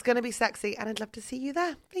magical. It's going to be sexy. And I'd love to see you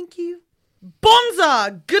there. Thank you.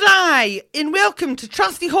 Bonza, good day, and welcome to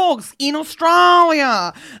Trusty Hogs in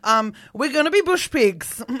Australia. We're going to be bush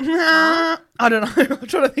pigs. I don't know. I'm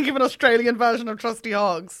trying to think of an Australian version of Trusty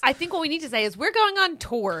Hogs. I think what we need to say is we're going on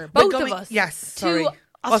tour, both of us. Yes, sorry. To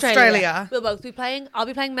Australia. We'll both be playing. I'll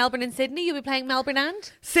be playing Melbourne and Sydney. You'll be playing Melbourne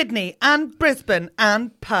and? Sydney and Brisbane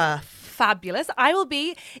and Perth. Fabulous. I will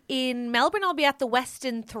be in Melbourne. I'll be at the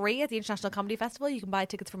Weston 3 at the International Comedy Festival. You can buy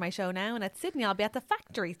tickets for my show now. And at Sydney, I'll be at the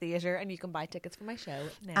Factory Theatre and you can buy tickets for my show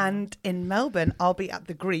now. And in Melbourne, I'll be at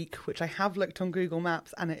the Greek, which I have looked on Google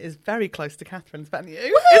Maps, and it is very close to Catherine's venue. Woo-hoo!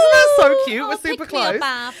 Isn't that so cute? We're super close. Me up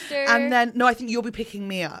after. And then, no, I think you'll be picking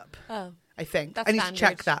me up. Oh. I think. That's I need standard. to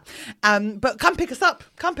check that. But come pick us up.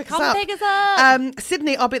 Come pick us up. Pick us up.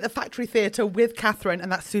 Sydney, I'll be at the Factory Theatre with Catherine,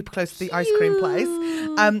 and that's super close to the ice cream place.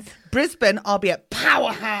 Brisbane, I'll be at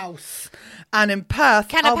Powerhouse. And in Perth...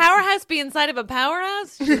 Can a powerhouse be inside of a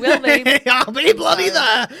powerhouse? She will be. I'll be bloody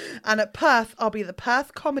there. And at Perth, I'll be at the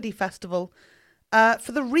Perth Comedy Festival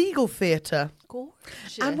for the Regal Theatre.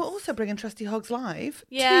 Gorgeous. And we're also bringing Trusty Hogs Live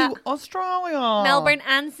to Australia. Melbourne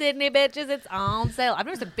and Sydney, bitches. It's on sale. I've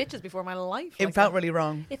never said bitches before in my life. It felt really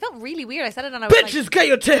wrong. It felt really weird. I said it and I was Bitches, get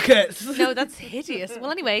your tickets. No, that's hideous.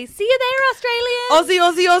 Well, anyway, see you there, Australia.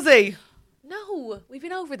 Aussie. No, we've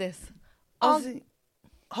been over this. Aussie.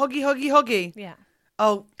 Hoggy. Yeah.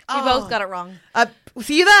 Oh. We both got it wrong. We'll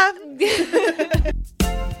see you there.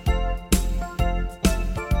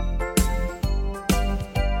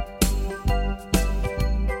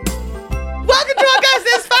 Welcome to our guest,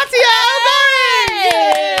 it's FATIHA.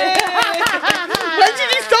 When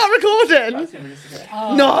did you start recording?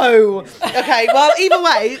 No. Okay, well, either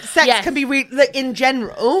way, sex can be in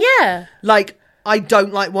general. Yeah. Like, I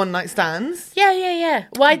don't like one night stands. Yeah.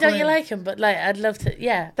 Why don't you like them? But like, I'd love to.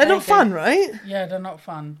 Yeah, They're not fun, right? Yeah, they're not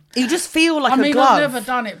fun. You just feel like I mean, a glove. I've never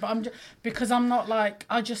done it, but because I'm not like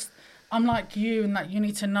I'm like you, and that you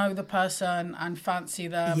need to know the person and fancy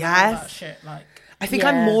them. Yes. And all that shit. Like, I think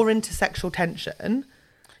I'm more into sexual tension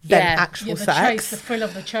than actual the sex. chase, the thrill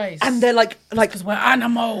of the chase. And they're like because we're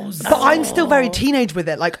animals. But I'm still very teenage with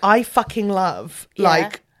it. Like, I fucking love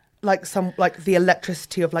like the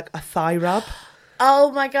electricity of like a thigh rub.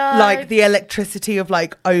 Oh my god! Like the electricity of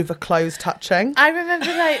like over clothes touching. I remember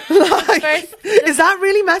is that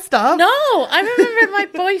really messed up? No, I remember my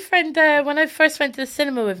boyfriend when I first went to the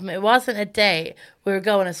cinema with him. It wasn't a date; we were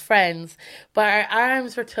going as friends. But our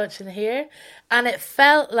arms were touching here, and it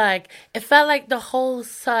felt like the whole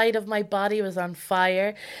side of my body was on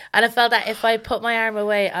fire, and I felt that if I put my arm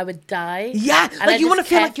away, I would die. Yeah, and like you want to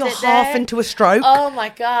feel like you're half into a stroke. Oh my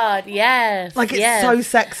god! Yes, like it's so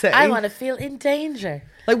sexy. I want to feel in danger.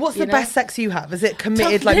 Like, what's the best sex you have? Is it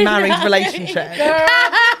committed, like, married relationship?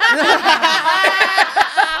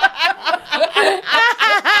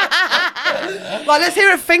 Like, let's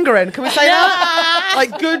hear a fingering. Can we say that?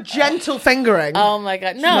 Like, good, gentle fingering. Oh my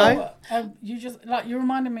god, no. You just like you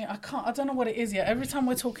reminded me. I don't know what it is yet. Every time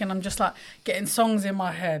we're talking, I'm just like getting songs in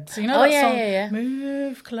my head. So you know that song. Yeah.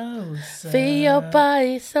 Move closer. Feel your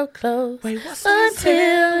body so close. Wait, what's that?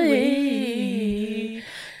 Until we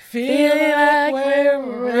feel like we're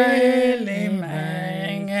really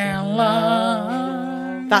making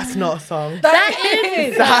love. That's not a song. That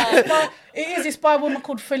is. It is. It's by a woman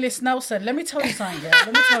called Phyllis Nelson. Let me tell you something. Yeah?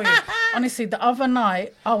 Let me tell you. Honestly, the other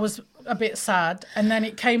night I was a bit sad, and then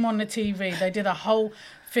it came on the TV. They did a whole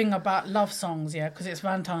thing about love songs, because it's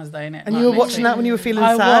Valentine's Day, innit? And you were watching that when you were feeling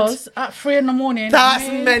sad? I was at 3 a.m. That's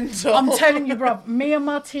mental. I'm telling you, bro. Me and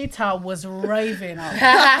my tita was raving.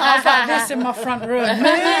 I was like this in my front room.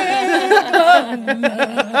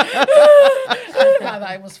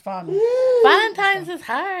 It was fun. Valentine's is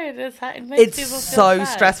hard. It makes people feel so sad.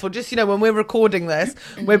 stressful. Just, when we're recording this,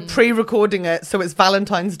 we're pre-recording it, so it's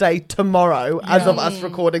Valentine's Day tomorrow as of us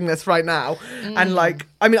recording this right now. And like,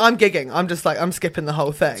 I mean, I'm gigging. I'm just like, I'm skipping the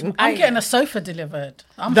whole thing. I'm getting a sofa delivered.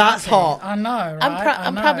 That's happy. hot. I know, right?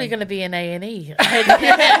 I'm probably going to be in A&E.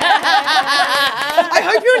 I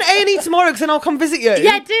hope you're in A&E tomorrow, because then I'll come visit you.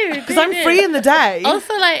 Yeah, do. Because I'm free in the day.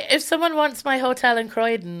 Also, like, if someone wants my hotel in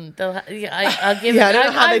Croydon, I'll give I it. don't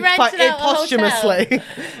know how they fight it posthumously.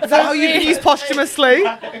 Is that how you can use posthumously?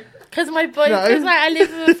 Because my boy, because like I live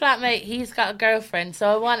with a flatmate, he's got a girlfriend, so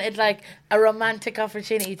I wanted like a romantic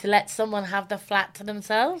opportunity to let someone have the flat to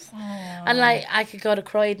themselves, and like I could go to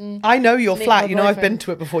Croydon. I know your meet flat. my You know, I've boyfriend. been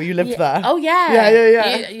to it before. You lived Yeah. there. Oh yeah,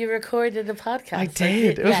 yeah. You recorded the podcast. I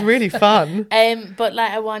did. It was yeah. really fun. But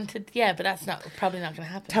like I wanted, but that's probably not going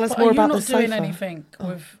to happen. Tell us But more are you about not the sofa. doing anything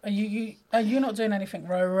with? Are you not doing anything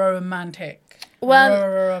romantic? Well,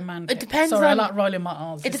 romantic. it depends Sorry, I on- like rolling my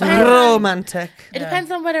R's. It depends. Romantic. It depends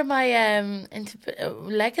on whether my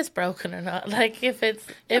leg is broken or not. Like if it's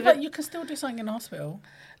but you can still do something in the hospital.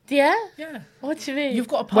 Yeah? Yeah. What do you mean? You've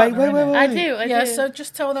got a partner. Wait. innit? I do. Yeah, so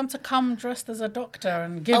just tell them to come dressed as a doctor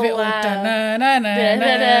and give Oh, it all. wow.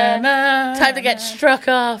 Da-na-na-na-na-na. Time to get struck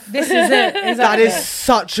off. This is it. Exactly. That is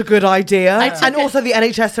such a good idea. took And it- also the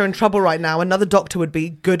NHS are in trouble right now. Another doctor would be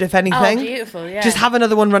good, if anything. Oh, beautiful, yeah. Just have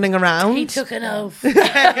another one running around. He took an oath. But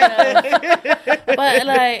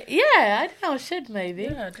like, I don't know, I should maybe.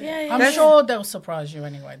 Yeah. I'm sure they'll surprise you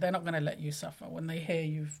anyway. They're not going to let you suffer when they hear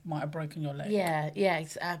you might have broken your leg. Yeah,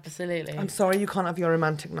 absolutely. I'm sorry you can't have your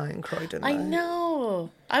romantic night in Croydon. I though. know.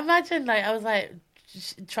 I imagine like I was like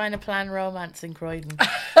trying to plan romance in Croydon.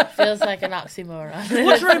 Feels like an oxymoron.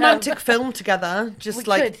 Watch a romantic film together, just We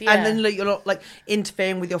like, could, yeah. and then like, you're not like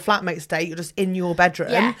interfering with your flatmate's date. You're just in your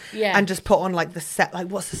bedroom, Yeah. and just put on like the set. Like,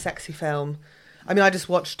 what's the sexy film? I mean, I just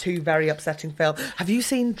watched 2 very upsetting films. Have you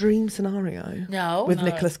seen Dream Scenario? No. With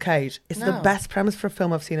Nicolas Cage. It's the No. best premise for a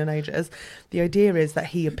film I've seen in ages. The idea is that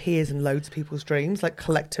he appears in loads of people's dreams, like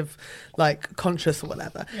collective, like conscious or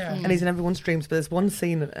whatever. Yeah. And he's in everyone's dreams. But there's one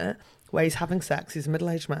scene in it where he's having sex. He's a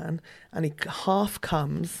middle-aged man, and he half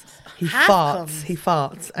comes. He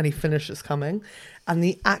farts, and he finishes coming. And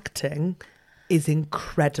the acting is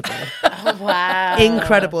incredible. Oh, wow.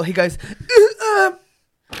 Incredible. He goes,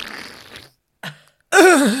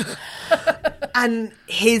 and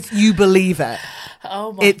you believe it.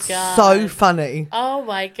 Oh my It's god. so funny. Oh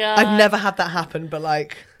my god. I've never had that happen, but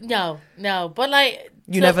like, No. But like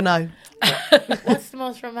you never know. What's the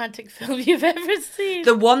most romantic film you've ever seen?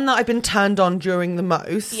 The one that I've been turned on during the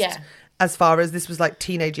most, Yeah. as far as this was like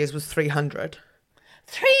teenage years, was 300.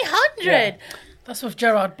 300. That's with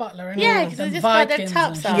Gerard Butler. Isn't Yeah, it? 'cause they And just got their Vikings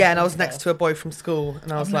tops and off. shit. Yeah, and I was next to a boy from school,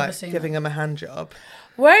 and I was never like seen giving him a hand job.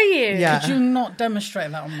 Were you? Yeah. Could you not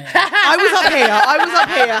demonstrate that on me? I was up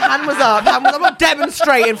here. Hand was up. I'm not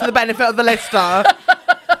demonstrating for the benefit of the listener.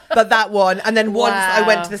 But that one. And then once I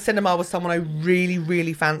went to the cinema with someone I really,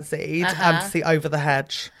 really fancied to see Over the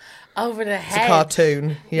Hedge. Over the It's head. a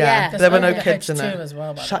cartoon. Yeah. Yeah. There were There's no Over the kids in Hedge it. too as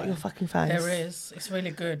well, by the Shut way. your fucking face. There is. It's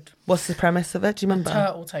really good. What's the premise of it? Do you remember?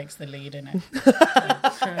 Turtle takes the lead in it.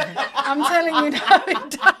 I'm telling you now.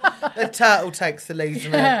 The turtle takes the lead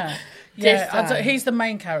in it. Yeah. Yeah, time. he's the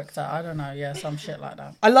main character. I don't know. Yeah, some shit like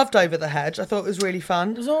that. I loved Over the Hedge. I thought it was really It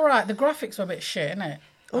fun. was all right. The graphics were a bit shit, innit?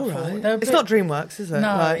 All right. They're a It's bit- not DreamWorks, is it?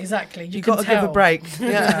 No, Like, exactly. You can got to give a tell. break.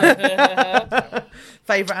 Yeah.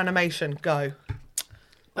 Favourite animation? Go.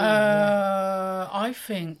 I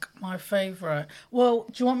think my favourite. Well,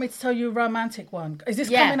 do you want me to tell you a romantic one? Is this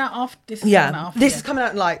Yeah. coming out after? This is coming out Yeah. after, This is coming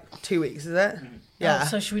out in like 2 weeks, is it? Yeah. Oh,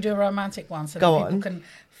 so should we do a romantic one so Go that people on. can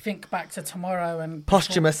think back to tomorrow and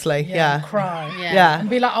Posthumously, and yeah. cry, Yeah. and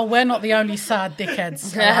be like, oh, we're not the only sad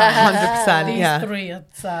dickheads. 100%, These yeah. 3 are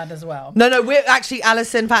sad as well. No, we're actually,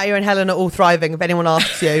 Alison, Fatia and Helen are all thriving, if anyone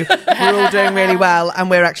asks you. We're all doing really well, and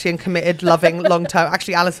we're actually in committed, loving, long-term...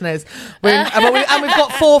 Actually, Alison is. And we've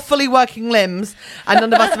got 4 fully working limbs, and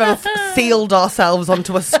none of us have ever sealed ourselves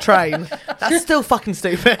onto a train. That's still fucking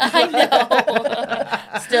stupid. I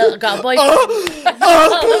know. Still got a boyfriend.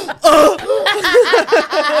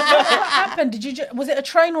 What happened? Was it a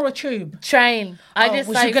train or a tube? Train. I Oh, just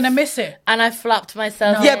was like you gonna miss it? and I flopped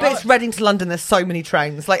myself. No. Yeah, but it's Reading to London. There's so many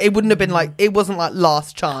trains. Like, it wouldn't have been like... It wasn't like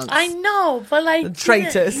last chance. I know, but like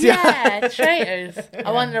Traitors, Yeah, traitors.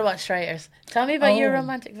 I wanted to watch Traitors. Tell me about your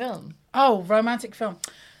romantic film. Oh, romantic film.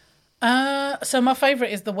 So my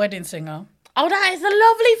favourite is The Wedding Singer. Oh, that is a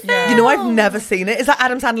lovely film. You know, I've never seen it. Is that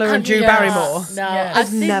Adam Sandler and Drew Yes. Barrymore? No, Yes. I've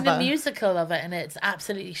seen never. the musical of it, and it's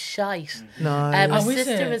absolutely shite. No. My Oh, is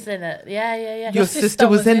sister it? was in it. Yeah. Your sister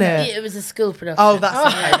was in Yeah, it? it was a school production. Oh, that's...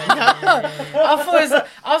 I thought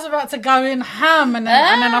I was about to go in ham, and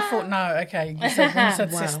then I thought, no, okay. You said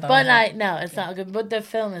sister. But like, no, it's not good. But the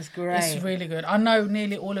film is great. It's really good. I know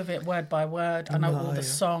nearly all of it word by word. I know all the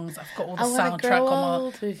songs. I've got all the I wanna soundtrack grow on my.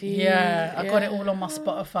 old with you. Yeah, I got Yeah. it all on my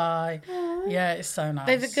Spotify. Yeah, it's so nice.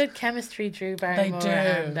 They have a good chemistry, Drew They Barrymore do.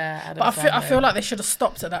 and Adam But I Sandler. feel like they should have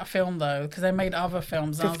stopped at that film though, because they made other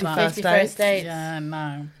films. I was 50 like, First 50 First Dates. Dates. yeah,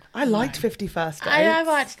 no. I liked 50 First Dates. I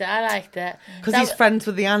watched it. I liked it. Because That he's w- friends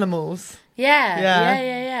with the animals. Yeah.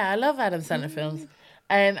 Yeah. I love Adam Sandler films.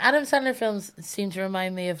 Adam Sandler films seem to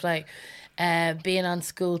remind me of like being on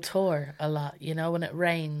school tour a lot. You know, when it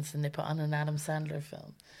rains and they put on an Adam Sandler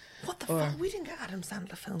film. What the fuck? We didn't get Adam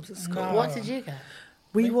Sandler films at school. No. What did you get?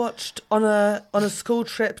 We watched on a school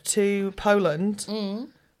trip to Poland.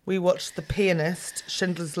 We watched The Pianist,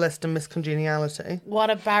 Schindler's List, and Miss Congeniality. What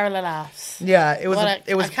a barrel of laughs! Yeah, it was.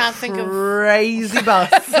 It was I can't think of crazy bus.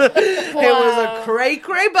 It was a cray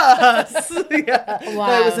bus. Yeah, Wow.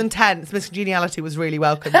 no, it was intense. Miss Congeniality was really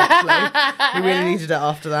welcome. Actually, we really needed it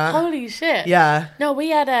after that. Holy shit! Yeah. No, we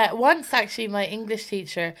had once actually. My English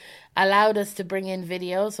teacher allowed us to bring in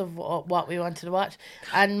videos of what we wanted to watch,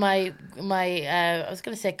 and my I was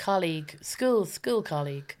going to say colleague, school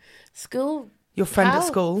colleague, school. Your friend at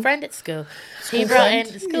school? Friend at school. He brought in,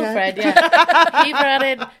 friend, yeah. He brought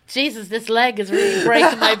in, Jesus, this leg is really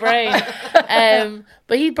breaking my brain.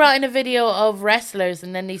 But he brought in a video of wrestlers,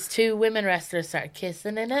 and then these two women wrestlers started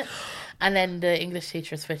kissing in it. And then the English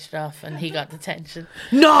teacher switched it off, and he got detention.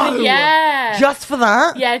 No! Yeah. Just for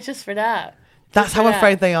that? Yeah, just for that. That's how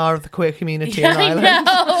afraid they are of the queer community in Ireland. I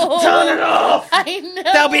know. Turn it off! I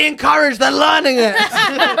know. They'll be encouraged. They're learning it.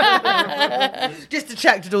 Just to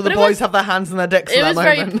check, did all the boys have their hands on their dicks at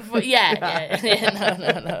that moment? No.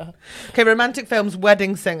 Okay, romantic films,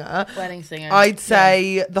 Wedding Singer. Wedding Singer. I'd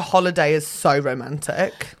say The Holiday is so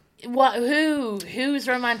romantic. What? Who's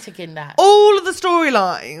romantic in that? All of the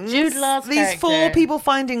storylines. Jude Law's These character. 4 people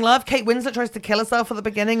finding love. Kate Winslet tries to kill herself at the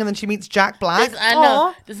beginning, and then she meets Jack Black. I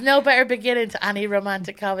know. There's no better beginning to any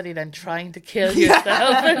romantic comedy than trying to kill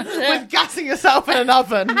yourself. With gassing yourself in an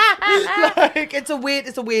oven. Like, it's a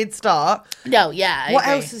weird start. No, yeah. I What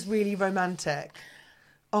agree. else is really romantic?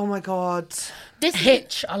 Oh my god. This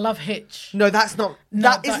Hitch. I love Hitch. No, that's not. No,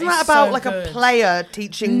 that that isn't is that about so like good. a player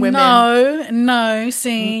teaching women? No.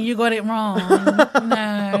 See, you got it wrong.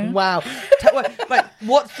 No. Wow. Wait,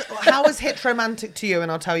 how is Hitch romantic to you? And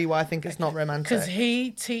I'll tell you why I think it's not romantic.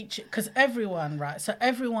 Because everyone, right? So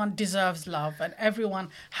everyone deserves love, and everyone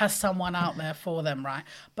has someone out there for them, right?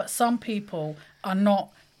 But some people are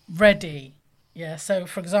not ready. Yeah. So,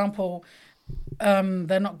 for example,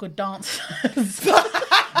 they're not good dancers.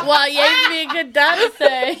 Well, you have to be a good dancer.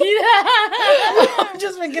 I'm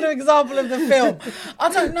just thinking of an example of the film. I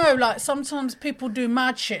don't know, like sometimes people do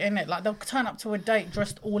mad shit in it. Like they'll turn up to a date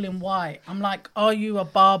dressed all in white. I'm like, are you a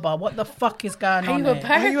barber? What the fuck is going on here?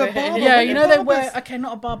 Are you a barber? Yeah, you know they wear. Okay,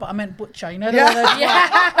 not a barber. I meant butcher. You know they wear those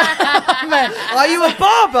Are you a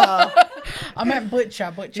barber? I meant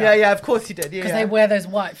butcher. Yeah, of course you did. Yeah, Because they wear those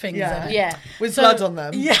white things. Yeah. in it. Yeah. with blood on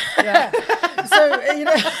them. Yeah. So you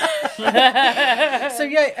know. So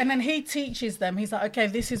yeah, and then he teaches them. He's like, okay,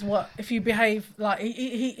 this is what if you behave like.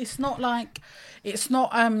 It's not like, it's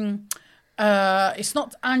not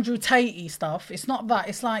Andrew Tate-y stuff. It's not that.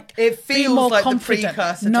 It's like It be feels more like the confident.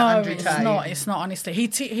 precursor to no, Andrew it's Tate. not. It's not. Honestly,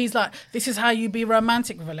 he's like, this is how you be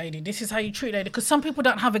romantic with a lady. This is how you treat a lady. Because some people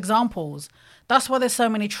don't have examples. That's why there's so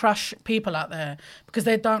many trash people out there, because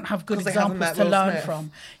they don't have good 'Cause they haven't examples met to Will learn Smith.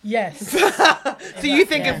 from. Yes, So you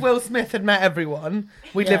think Yeah. if Will Smith had met everyone,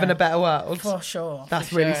 we'd live in a better world? for sure.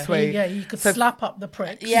 That's really sweet. Yeah, you could So slap up the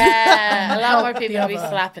pricks. Yeah, a lot more Help the people will be other.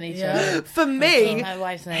 slapping each Yeah. other. For me, My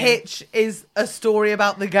wife's name. Hitch is a story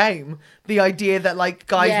about the game. The idea that like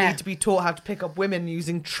guys Yeah. need to be taught how to pick up women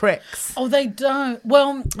using tricks. Oh, they don't.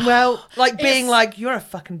 Well, Like being It's- like, you're a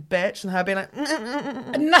fucking bitch, and her being like,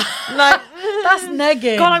 no, like, that's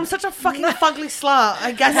negging. God, I'm such a fucking fugly slut.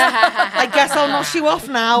 I guess I'll knock you off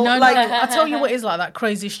now. No, like, I tell you what is like that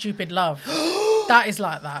crazy stupid love. That is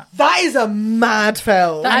like that. that is a mad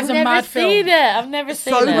film. That I've is a never mad seen film. it. I've never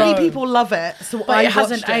seen So it. many people love it. So But I it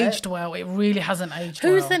hasn't watched aged well. It really hasn't aged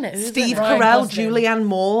Who's well. in it? Who's Steve in it? Ryan Carell, Gosling. Julianne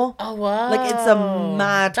Moore. Oh wow! Like it's a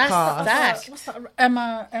mad That's cast. stacked. What's that?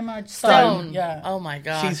 Emma Stone. Stone. Yeah. Oh my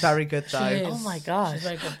god. She's very good though. She is. Oh my gosh. She's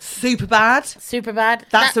very good. Super bad. Super bad.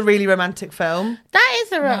 That's a really romantic film. that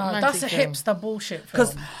is a No, romantic that's a film. hipster bullshit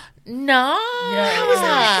Because film. No. Yeah, how is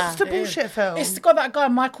that Ah. just a bullshit film? It's got that guy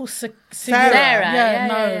Michael Sarah. Sarah. Yeah,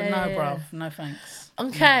 no, yeah. bruv. No thanks.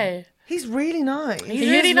 Okay. He's really nice. He's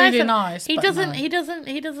He really is nice. really but nice, He but doesn't. no.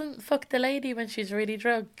 He doesn't fuck the lady when she's really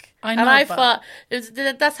drunk. I know, And I but- thought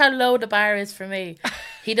that's how low the bar is for me.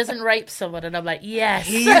 He doesn't rape someone, and I'm like, yes,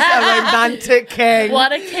 He's a romantic king.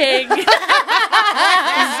 what a king.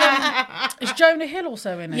 Is Jonah Hill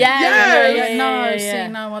also in it? Yeah. No, yeah.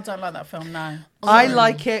 see, no, I don't like that film. No. I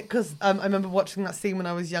like it because I remember watching that scene when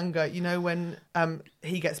I was younger. You know when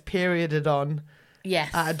he gets perioded on,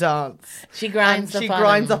 Yes. at a dance. She grinds and she up on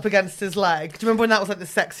grinds him. up against his leg. Do you remember when that was like the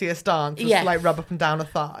sexiest dance? Was Yeah. to, like rub up and down a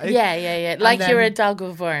thigh. Yeah. Like then- you're a dog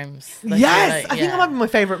with worms. Like Yes, you're I think that might be my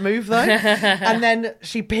favourite move though. And then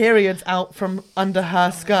she periods out from under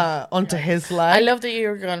her skirt onto his leg. I love that you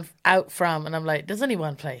were going out from, and I'm like, there's only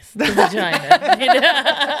one place, the vagina. You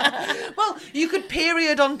know? Well, you could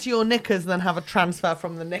period onto your knickers and then have a transfer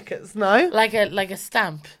from the knickers, no? like a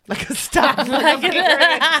stamp. Like a stamp. like, a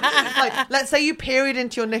period. Like, let's say you period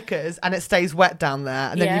into your knickers and it stays wet down there,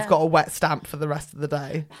 and then Yeah. you've got a wet stamp for the rest of the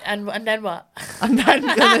day. And then what? And then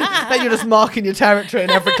you're just marking your territory in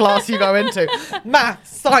every class you go into. Math,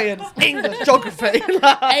 science, English, geography.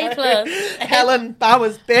 A+. Helen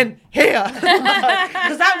Bauer's been here.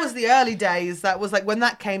 Because that was the early days. That was like when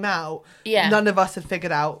that came out, Yeah. none of us had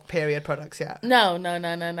figured out period products yet. No.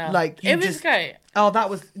 Like, you it was just- great. Oh, do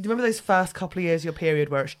you remember those first couple of years of your period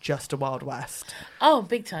where it's just a Wild West? Oh,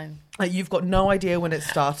 big time. Like, you've got no idea when it's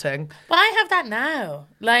starting. But I have that now.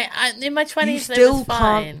 Like in my 20s, You it still was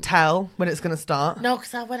fine. can't tell when it's going to start. No,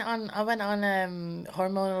 because I went on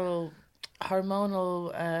hormonal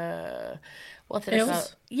what's it Pills?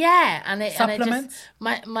 called? Yeah, and it Supplements?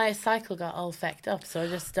 just my cycle got all fecked up, so I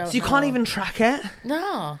just don't. So you know. can't even track it.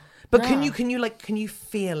 No. But no. can you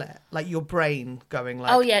feel it? Like your brain going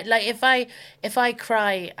like, Oh yeah, like if I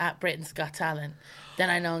cry at Britain's Got Talent, then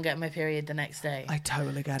I know I'm getting my period the next day. I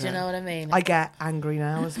totally get it. Do you know what I mean? I get angry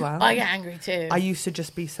now as well. I get angry too. I used to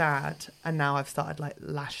just be sad, and now I've started like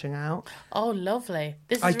lashing out. Oh, lovely.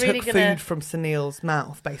 This is I really took gonna. food from Sunil's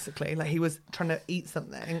mouth, basically. Like he was trying to eat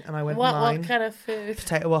something, and I went, What mine. kind of food?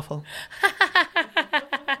 Potato waffle.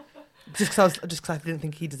 Just because I didn't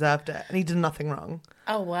think he deserved it, and he did nothing wrong.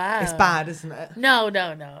 Oh wow. It's bad, isn't it? No. It's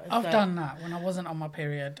I've not. done that when I wasn't on my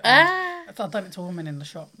period. I've done it to a woman in the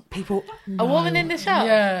shop. People, A woman in the shop.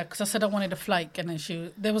 Yeah, because I said I wanted a flake, and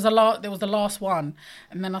then there was the last one,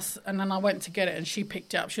 and then I went to get it, and she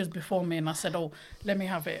picked it up. She was before me, and I said, "Oh, let me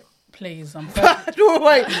have it, please." I'm no,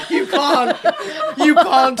 wait, you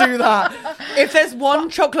can't do that. If there's one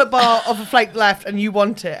chocolate bar of a flake left and you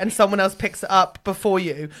want it, and someone else picks it up before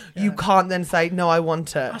you, you can't then say, "No, I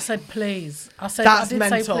want it." I said, "Please." I said, That's I did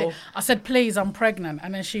mental. Say, please. I said, "Please, I'm pregnant,"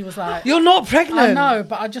 and then she was like, You're not pregnant. I know,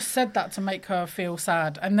 but I just said that to make her feel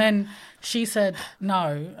sad. And then she said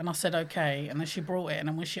no, and I said okay, and then she brought it, and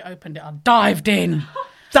then when she opened it, I dived in.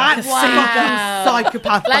 That's Wow. fucking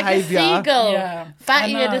psychopath Like behaviour. a seagull. Yeah,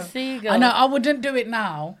 Fatty I and know. a seagull. I know. I wouldn't do it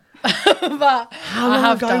now, but How I long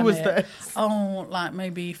have ago done was it. this? Oh, like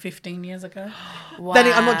maybe 15 years ago. Wow.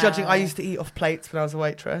 Then I'm not judging. I used to eat off plates when I was a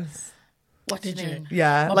waitress. What Did do you you? mean?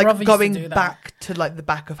 Yeah, My like brother used to going do that. back to like the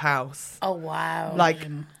back of house. Oh wow. Like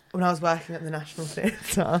when I was working at the National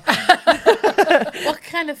Theatre, what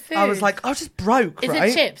kind of food? I was like, I was just broke, Is right?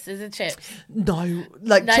 it chips? Is it chips? No,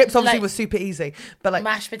 like Like- chips obviously like was super easy, but like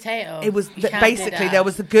Mashed potato. it was You can't do basically that. there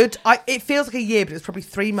was a good. It feels like a year, but it was probably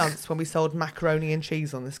 3 months when we sold macaroni and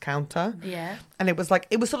cheese on this counter. Yeah. And it was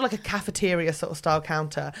sort of like a cafeteria sort of style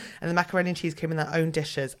counter, and the macaroni and cheese came in their own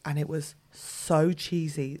dishes, and it was so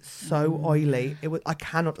cheesy, so oily. It was. I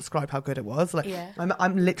cannot describe how good it was. Like Yeah.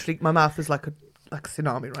 I'm literally, my mouth is like a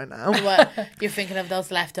tsunami right now. What, you're thinking of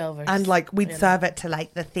those leftovers. And like we'd You know. serve it to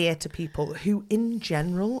like the theatre people, who in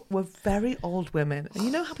general were very old women. And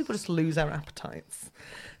you know how people just lose their appetites.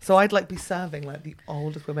 So I'd like be serving like the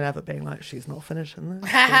oldest women ever, being like, "She's not finishing this.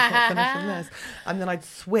 She's not finishing this." And then I'd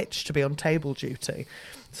switch to be on table duty.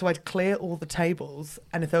 So I'd clear all the tables,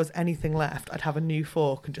 and if there was anything left, I'd have a new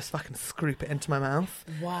fork and just fucking scoop it into my mouth.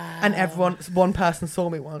 Wow. And one person saw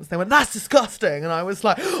me once. They went, "That's disgusting," and I was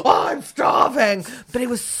like, "Oh, I'm starving." But it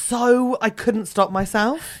was so I couldn't stop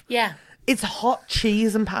myself. Yeah. It's hot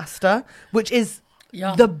cheese and pasta, which is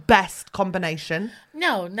Yum. the best combination.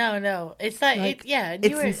 No. It's like,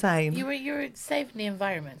 it's insane. You were saving the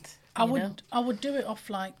environment. I you know? would do it off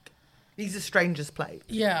like, These are strangers' plates.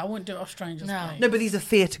 yeah, I wouldn't do it off strangers. No. plate. No, but these are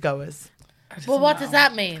theatre goers. Well, what does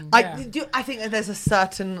that mean? I think that there's a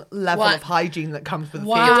certain level What? of hygiene that comes with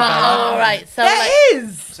Wow. theatre goer. Oh, right. So, There like,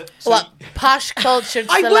 is. what? Posh cultured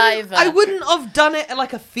I saliva. wouldn't have done it at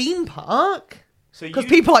like a theme park. So Because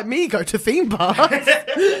people like me go to theme parks.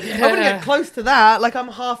 I wouldn't get close to that. Like I'm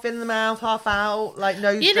half in the mouth, half out, like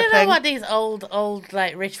nose You dripping. don't know what these old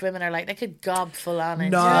like rich women are like. They could gob full on it.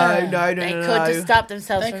 No, They could just stop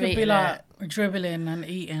themselves They from could eating be like it. dribbling and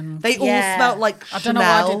eating. They all Yeah. smelt like I Chanel. don't know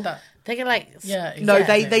why I did that. They can like. Yeah, No,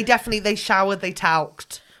 exactly. they definitely, they showered, they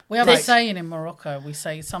talked. We have a Like- saying in Morocco. We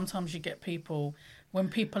say sometimes you get people when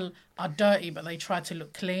people are dirty but they try to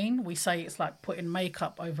look clean, we say it's like putting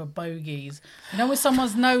makeup over bogies. You know when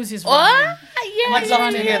someone's nose is running? I'd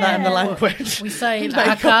love to hear that in the language. We say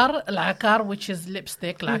la'akar, which is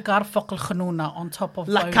lipstick, la'akar fok al-khanuna on top of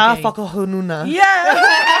La bogey. car fok al-hununa. Yeah!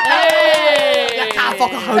 La car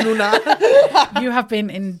fok al-hununa. You have been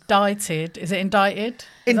indicted. Is it indicted?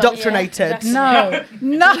 Indoctrinated. No,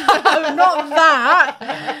 not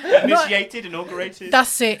that. Initiated, inaugurated.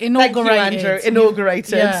 That's it, Thank you, inaugurated. Andrew.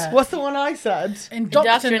 Inaugurated. Yeah. What's the one I said?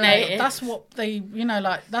 Indoctrinated. That's what they,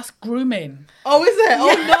 like, that's grooming. Oh, is it?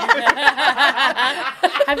 Oh, no.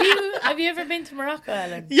 Have you ever been to Morocco,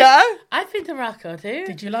 Ellen? Yeah? I've been to Morocco too.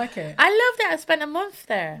 Did you like it? I loved it. I spent a month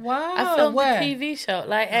there. Wow, I filmed where? a TV show,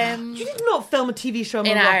 like You did not film a TV show in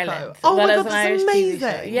in Morocco. Ireland. Oh Well, my it God, was an that's Irish TV show.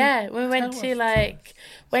 amazing. Yeah, we went Tell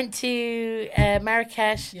to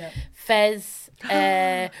Marrakesh, Yeah. Fez.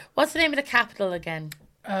 What's the name of the capital again?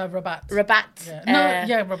 Rabat. Rabat.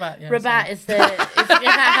 Yeah. Rabat. Yeah, Rabat sorry. is the.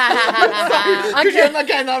 Because you're not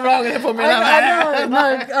getting that wrong. And it put me like, I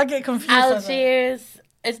know. I get confused. Algiers.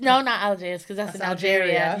 It's not Algiers because that's in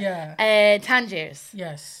Algeria. Algeria. Yeah. Tangiers.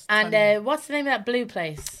 Yes. And what's the name of that blue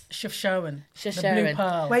place? Shifshowen. The Shifshowen. Blue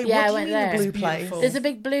Pearl. Wait, Yeah, I what do you went mean the there. blue place? Beautiful. There's a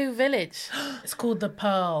big blue village. It's called the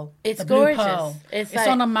Pearl. It's the Blue gorgeous. Pearl. It's It's like-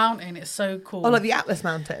 on a mountain. It's so cool. Oh, like the Atlas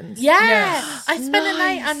Mountains. Yeah, Yes. I spent a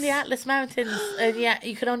night on the Atlas Mountains. Yeah,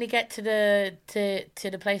 you could only get to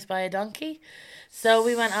the place by a donkey. So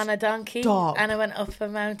we went on a donkey, Stop. and I went up a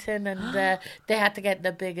mountain, and they had to get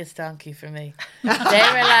the biggest donkey for me.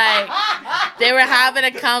 They were having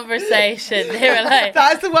a conversation. They were like,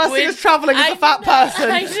 That's the worst thing With- is travelling as I a fat know,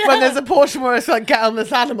 person I know. when there's a portion where it's like, get on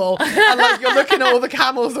this animal. And like you're looking at all the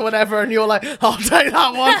camels or whatever and you're like, I'll take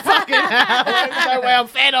that one fucking hell. There's no way I'm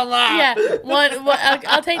fed on that. yeah,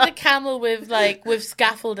 I'll take the camel with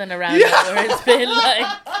scaffolding around it, where it's been like,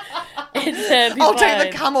 I'll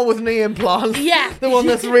take the camel with knee implants. Yeah. The one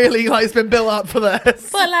that's really like, it's been built up for this.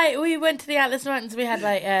 But like we went to the Atlas Mountains, we had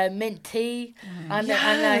like mint tea, and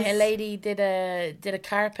like, a lady did a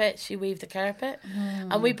carpet. She weaved a carpet,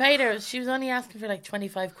 and we paid her. She was only asking for like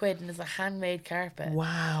 25 quid, and it's a handmade carpet.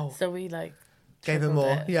 Wow. So we like Gave him tripled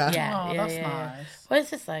more. it. Yeah. Oh, that's yeah. nice. Well, it's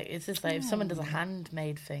just like if someone does a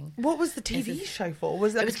handmade thing. What was the TV show for?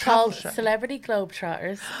 Was it, It was a travel called show? Celebrity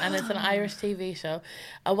Globetrotters, and it's an Irish TV show.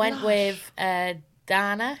 I went with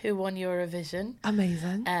Dana, who won Eurovision,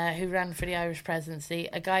 Amazing. who ran for the Irish presidency.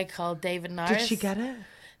 A guy called David Norris. Did she get it?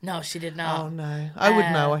 No, she did not. Oh no, I would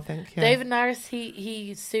know. I think. Yeah. David Norris,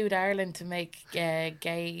 he sued Ireland to make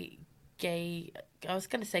gay. I was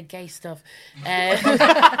going to say gay stuff. Gay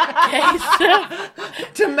stuff.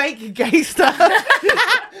 To make gay stuff.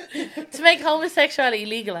 To make homosexuality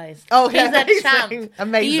legalized. Okay, He's a amazing. champ.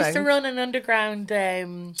 Amazing. He used to run an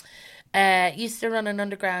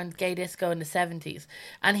underground. Gay disco in the 70s,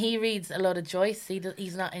 and he reads a lot of Joyce.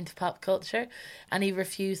 He's not into pop culture, and he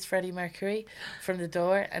refused Freddie Mercury from the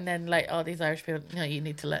door. And then like all these Irish people, no, you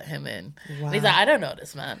need to let him in. And he's like, I don't know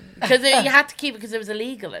this man, because you had to keep it because it was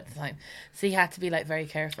illegal at the time, so you had to be like very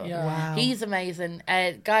careful. Yeah. Wow. He's amazing.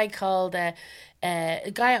 A guy called a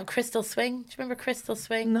guy on Crystal Swing. Do you remember Crystal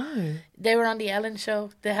Swing? No. They were on the Ellen Show.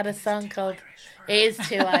 They had a song called It Is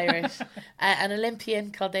Too Irish. An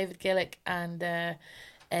Olympian called David Gillick, and a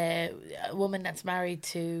woman that's married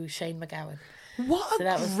to Shane McGowan. What So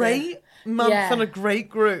that a was great month Yeah. and a great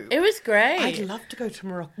group. It was great. I'd love to go to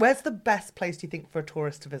Morocco. Where's the best place do you think for a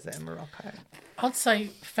tourist to visit in Morocco? I'd say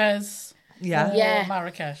Fez Yeah. or Yeah.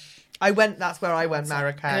 Marrakesh. That's where I went,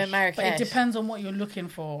 Marrakesh. I mean, Marrakesh. But it depends on what you're looking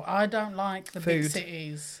for. I don't like the big Food.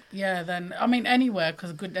 cities. Yeah, then I mean anywhere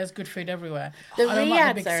because there's good food everywhere. The I don't like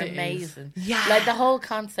riads the big are cities. amazing. Yeah. Like the whole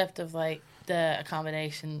concept of like the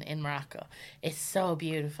accommodation in Morocco is so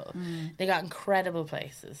beautiful. They got incredible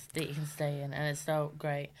places that you can stay in, and it's so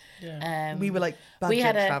great. Yeah. We were like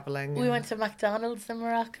budget traveling. We went to McDonald's in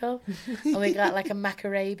Morocco, and we got like a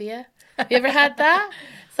macarabia. Have you ever had that?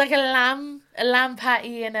 It's like a lamb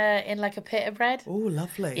patty in like a pita bread. Oh,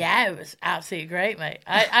 lovely. Yeah, it was absolutely great, mate.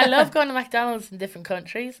 I love going to McDonald's in different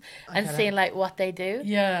countries and seeing like what they do.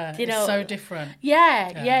 Yeah, You know- it's so different.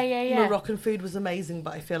 Yeah. Moroccan food was amazing,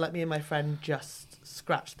 but I feel like me and my friend just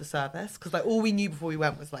scratched the surface because like all we knew before we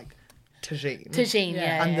went was like tagine, Tagine,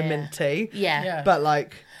 yeah. and the mint tea. Yeah. Yeah. But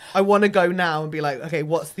like, I want to go now and be like, okay,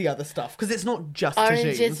 what's the other stuff? Because it's not just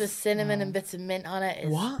Oranges tagines. with cinnamon and bits of mint on it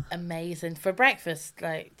is What? amazing. For breakfast,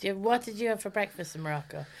 like, what did you have for breakfast in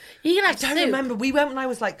Morocco? You can have I don't soup. remember. We went when I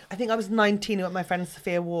was like, I think I was 19 with my friend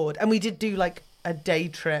Sophia Ward, and we did do like a day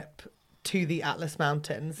trip to the Atlas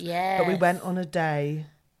Mountains. But we Yes. went on a day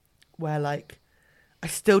where like, I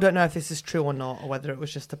still don't know if this is true or not, or whether it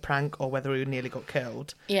was just a prank or whether we nearly got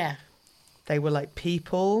killed. Yeah. They were like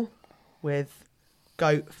people with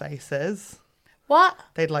goat faces. What?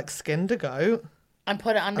 They'd like skinned a goat. And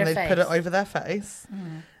put it on their And they'd face. put it over their face.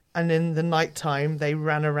 And in the nighttime, they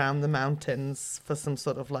ran around the mountains for some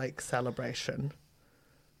sort of like celebration.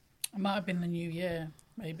 It might have been the New Year,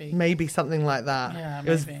 maybe. Maybe something like that. Yeah, it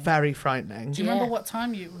was maybe. very frightening. Do you remember what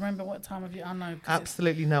time of year? I know. 'cause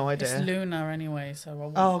Absolutely no idea. It's lunar anyway, so. I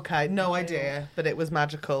wouldn't- Oh, okay. No idea. But it was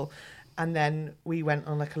magical. And then we went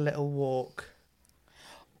on like a little walk.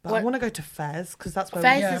 But I What- want to go to Fez because that's where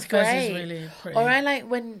Fez Yeah, is Fez great. is really pretty. Or I like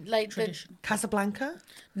when like the. Tradition. Casablanca.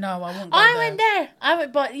 No, I won't go I there. went there.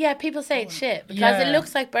 But yeah, people say it's shit because Yeah. it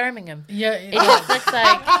looks like Birmingham. Yeah, It just looks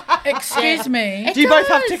like. excuse me. It Do you both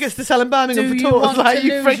have does. tickets to sell in Birmingham Do for you tours? want Like to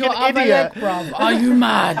you lose your freaking other idiot. leg, bruv? Are you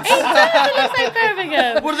mad? It looks like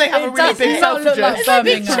Birmingham. What do they have? A It really does big not look like Selfridges?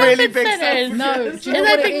 Birmingham. It's really shopping big centres. Selfridges. No, do you It's know like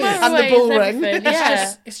what it big is? And the motorways bull and ring. everything.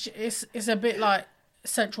 It's Yeah. just it's a bit like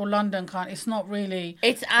central London kind. It's not really.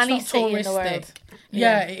 It's any not city in the touristic. world.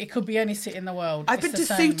 Yeah, it could be any city in the world. I've It's been to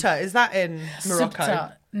the same. Ceuta. Is that in Morocco?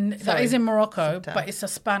 Ceuta. That Sorry. is in Morocco, Ceuta. but it's a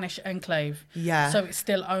Spanish enclave. Yeah. So it's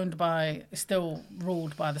still still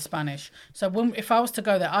ruled by the Spanish. So if I was to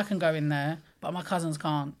go there, I can go in there, but my cousins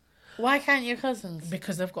can't Why can't your cousins?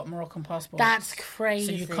 because they've got Moroccan passports. That's crazy.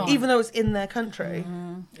 So you can't. Even though it's in their country.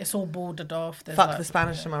 It's all bordered off. There's Fuck like- the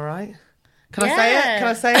Spanish, am I right? Can I say it? Yeah. Can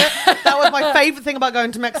I say it? That was my favourite thing about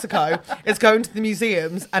going to Mexico, is going to the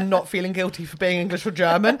museums and not feeling guilty for being English or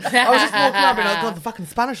German. I was just walking around being like, God, the fucking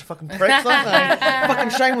Spanish are fucking pricks, aren't they? Fucking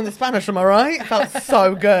shame on the Spanish, am I right? It felt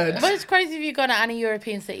so good. But it's crazy if you go to any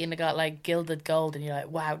European city and they got like gilded gold and you're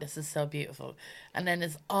like, wow, this is so beautiful. And then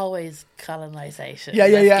there's always colonisation. Yeah,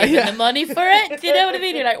 yeah, That's yeah, giving yeah. the money for it. Do you know what I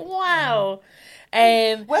mean? You're like, wow.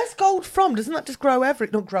 Where's gold from? Doesn't that just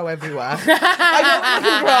not grow everywhere? I know it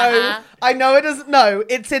doesn't grow. I know it doesn't. No,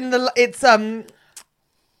 it's in the.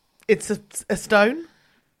 It's a stone.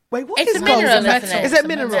 Wait, what It's is a gold? mineral, Is isn't it? it It's a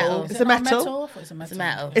mineral? metal. It's Is a it not metal. It's a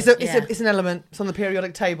metal. It's metal. It's an element. It's on the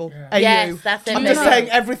periodic table. AU. Yes, that's it. I'm just No. saying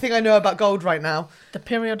everything I know about gold right now. The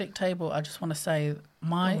periodic table, I just want to say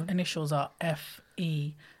my initials are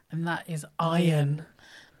FE, and that is iron.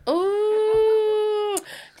 Ooh.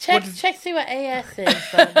 Check see what AS is.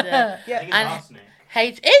 And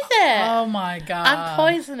H is it? Oh my God. I'm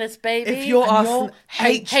poisonous, baby. If you're And asking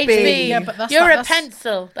you're HB, Yeah, but that's You're not- a that's-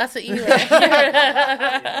 pencil. That's what you are.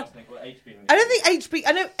 I don't think HB.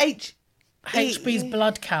 I know H. HB's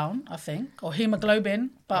blood count, I think, or hemoglobin,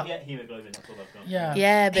 but hemoglobin, that's all I've got. yeah.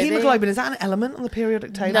 Yeah, baby. Hemoglobin, is that an element on the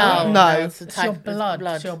periodic table? No, it's a It's type your of blood.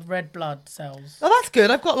 It's your red blood cells. Oh, that's good.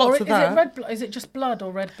 I've got Or lots is of it that. red blood? Is it just blood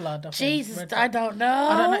or red blood? I think. Jesus, Red I blood. don't know.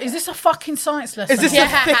 I don't know. Is this a fucking science lesson? Is this the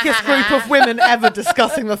thickest group of women ever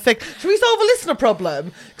discussing the thick? Should we solve a listener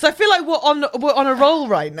problem? Because I feel like we're on a roll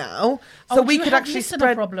right now, so Oh, we do you could have actually listener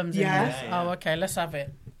spread problems. Yes. In this? Oh, okay. Let's have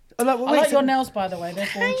it. Oh, no, I wait, like so- your nails, by the way. They're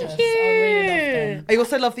gorgeous. you. I really love them. I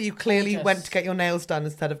also love that you clearly Gorgeous. went to get your nails done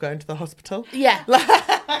instead of going to the hospital. Yeah.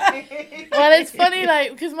 Well, it's funny,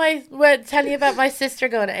 like, because we're telling you about my sister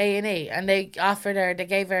going to A&E, and they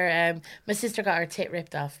gave her, my sister got her tit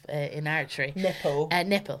ripped off in archery. Nipple.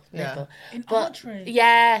 Nipple. In But- archery?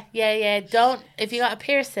 Yeah. If you got a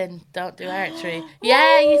piercing, don't do archery.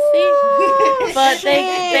 Yeah, you see? But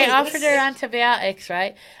they offered her antibiotics,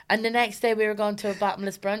 right? And the next day we were going to a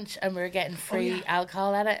bottomless brunch and we were getting free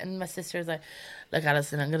alcohol at it. And my sister was like, look,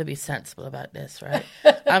 Alison, I'm going to be sensible about this, right?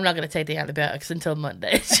 I'm not going to take the antibiotics until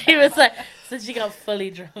Monday. She was like, so she got fully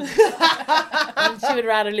drunk. And she would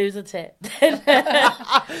rather lose a tit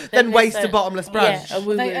Then waste a bottomless brunch. Yeah,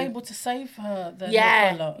 Were they able to save her?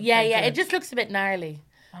 yeah. They It did. just looks a bit gnarly.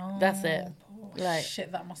 That's it. Like,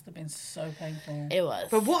 Shit, that must have been so painful. it was.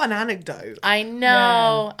 But what an anecdote. I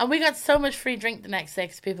know. And we got so much free drink the next day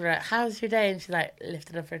because people were like, how's your day? And she like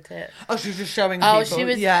lifted up her tit. Oh, she was just showing Oh, people. she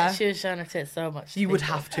was Yeah. she was showing her tit so much. to You would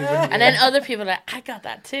people. have to, wouldn't you? And then other people were like, I got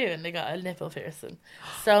that too. And they got a nipple piercing.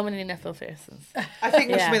 So many nipple piercings. I think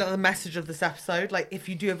we should Yeah. make that the message of this episode. Like, if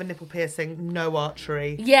you do have a nipple piercing, no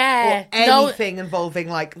archery. Yeah. Or anything involving,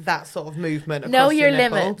 like, that sort of movement across Know your your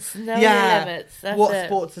nipple. limits. Know your limits. That's what it.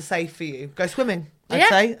 sports are safe for you? Go swimming, I'd Yeah.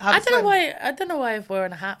 say. Have a I don't know swim. I don't know why I've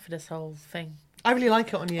worn a hat for this whole thing. I really like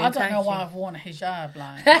it on you. I don't know Thank why you. I've worn a hijab.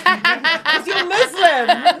 Like, Because you're Muslim.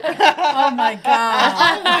 oh my God.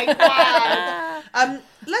 Oh my God.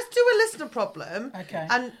 Let's do a listener problem. Okay.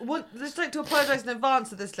 And we'll just like to apologise in advance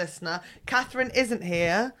to this listener. Catherine isn't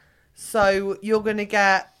here, so you're going to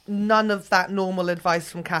get none of that normal advice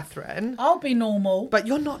from Catherine. I'll be normal. But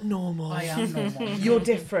you're not normal. I am normal. You're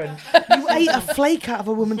different. You ate a flake out of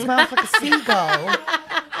a woman's mouth like a seagull.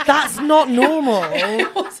 That's not normal.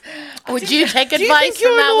 Would you take Do you advice think you're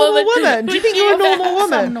from a that normal woman? woman? Do you think you're a normal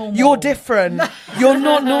woman? normal. You're different. You're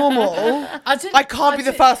not normal. I can't be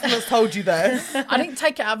the first one that's told you this. I didn't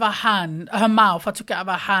take it out of her mouth. I took it out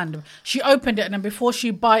of her hand. She opened it, and then before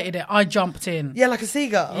she bited it, I jumped in. Yeah, like a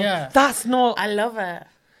seagull. Yeah. That's not. I love it.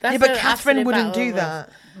 That's Yeah, but an Catherine absolute wouldn't battle do of that.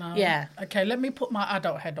 No. Yeah. Okay, let me put my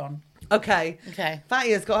adult head on. Okay.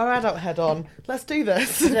 Fatty's got her adult head on. Let's do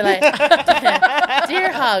this. They're like,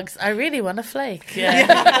 dear Hogs, I really want a flake.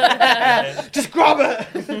 Yeah. Just grab it.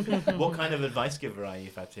 What kind of advice giver are you,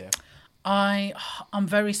 Fatia? I'm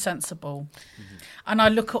very sensible, and I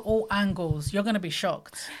look at all angles. You're going to be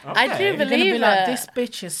shocked. I do You're going to believe be like, it. this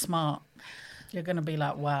bitch is smart. You're going to be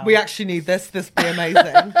like, wow. We actually need this. This would be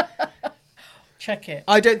amazing. Check it.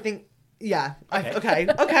 I don't think. Yeah. Okay.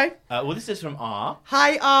 Okay. Well, this is from R.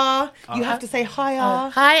 Hi, R. You have to say hi,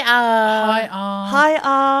 R. Hi, Hi, Hi,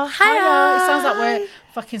 R. Hiya. It sounds like we're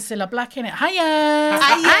fucking Cilla Black, innit? Hiya.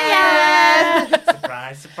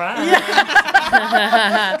 Surprise, surprise.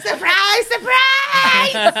 Surprise,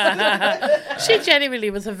 surprise. She genuinely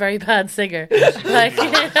was a very bad singer. Like,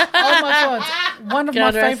 Oh my God. One of my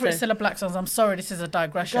God rest favourite her. Cilla Black songs, I'm sorry, this is a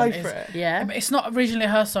digression. Go for it. Yeah. It's not originally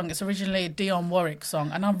her song, it's originally a Warwick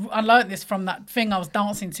song. And I learned this from that thing I was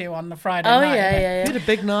dancing to on the Friday oh, night. yeah, innit? yeah, You had yeah. a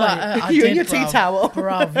big But, night. I You did, and your tea bruv. towel.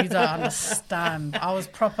 Bruv, you don't understand. I was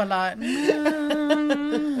proper like...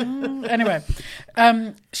 Anyway,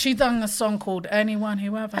 she done a song called Anyone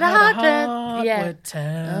Who Ever Had a Heart Yeah. Would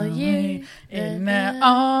Tell you. Me in their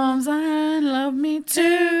arms and love me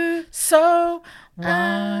too. So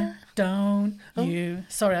why don't you...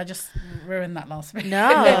 Sorry, I just ruined that last bit.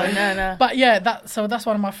 No. But yeah, that's one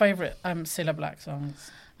of my favourite Cilla Black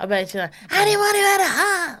songs. I bet she's like, anyone who had a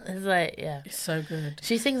heart. It's like, yeah. It's so good.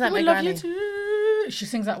 She sings like We my love you granny. too. She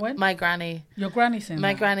sings that when? My granny. Your granny sings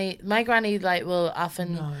My that? granny like will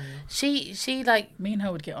often she like Me and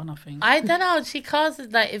her would get on, I think. I don't know, she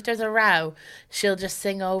causes like if there's a row, she'll just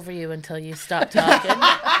sing over you until you stop talking.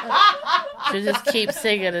 She'll just keep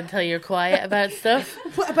singing until you're quiet about stuff.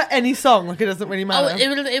 What about any song? Like, it doesn't really Oh, matter.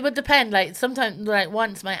 it would depend. Like sometimes, like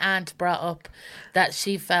once my aunt brought up that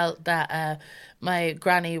she felt that my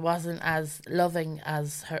granny wasn't as loving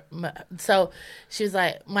as her. So she was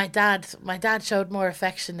like, my dad showed more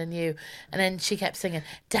affection than you. And then she kept singing,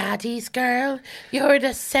 Daddy's girl, you're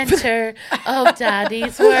the centre of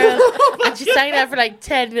Daddy's world. And she sang that for like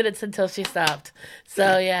 10 minutes until she stopped.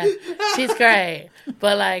 So yeah, she's great.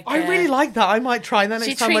 But like, I really like that. I might try that she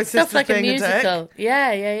next time my treats sister's stuff like a being a dick. musical.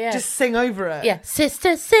 Yeah. Just sing over it. Yeah,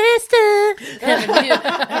 sister.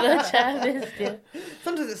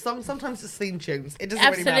 Sometimes it's theme tunes. It doesn't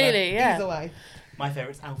really matter. Absolutely, yeah. Either way. My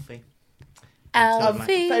favourite's Alfie.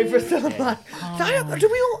 Alfie. Favourite song. Do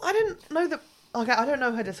we all? I didn't know that. Okay, I don't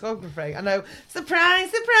know her discography. I know surprise,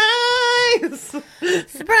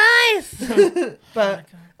 Surprise! but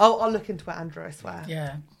I'll look into it, Andrew. I swear.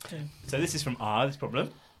 Yeah, do. So this is from R, this problem.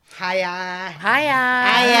 Hiya.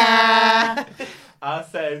 Hiya. R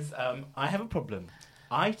says, I have a problem.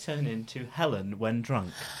 I turn into Helen when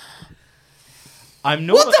drunk. I'm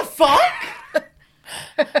not... What the fuck?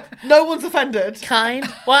 No one's offended. Kind.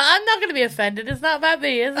 Well, I'm not going to be offended. It's not about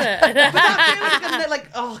me, is it? But that feels like,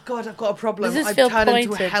 oh God, I've got a problem. Does this I feel turn into a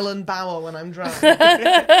pointed? Helen Bauer when I'm drunk.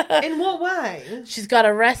 In what way? She's got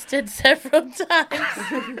arrested several times.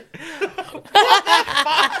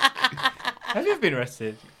 Have you ever been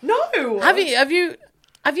arrested? No. Have you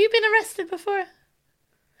been arrested before?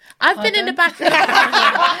 I've been in the back.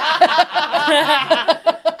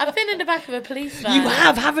 I've been in the back of a police van. You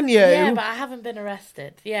have, haven't you? Yeah, but I haven't been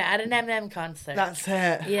arrested. Yeah, at an Eminem concert. That's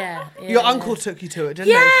it. Yeah. Your uncle took you to it, didn't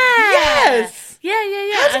Yeah. he? Yes. Yeah.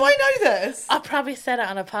 How do And I know this? I probably said it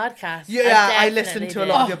on a podcast. Yeah, I definitely listened to a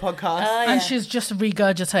did. lot of your podcasts. Oh, yeah. And she's just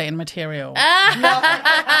regurgitating material. I'm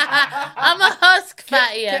a husk,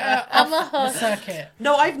 Fatia. I'm a husk. Circuit.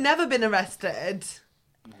 No, I've never been arrested.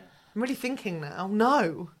 I'm really thinking now.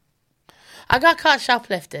 No. I got caught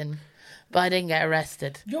shoplifting, but I didn't get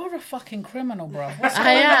arrested. You're a fucking criminal, bro. What's I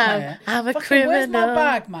going on am. here? I'm a Fucking, where's my criminal.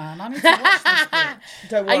 bag, man? I need to watch this bitch.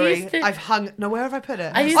 Don't I worry. used to- I've hung. No, where have I put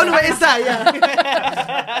it? I used Oh, no, to- it is there, yeah.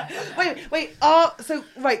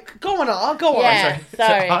 wait. Go on, go on. Yeah,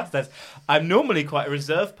 sorry. So R says, I'm normally quite a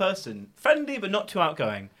reserved person, friendly but not too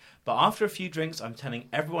outgoing. But after a few drinks, I'm telling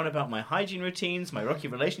everyone about my hygiene routines, my rocky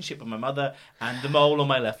relationship with my mother, and the mole on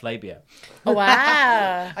my left labia. Oh,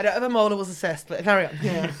 wow. I don't have a mole, it was a cyst, but carry on.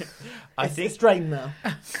 Yeah. It's drained now.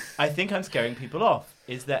 I think I'm scaring people off.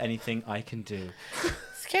 Is there anything I can do?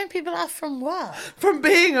 Scaring people off from what? From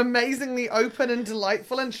being amazingly open and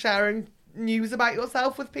delightful and sharing news about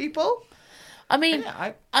yourself with people. I mean,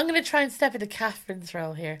 Yeah, I'm going to try and step into Catherine's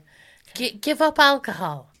role here. Give up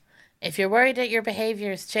alcohol. If you're worried that your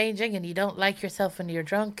behaviour is changing and you don't like yourself when you're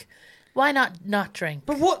drunk, why not drink?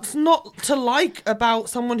 But what's not to like about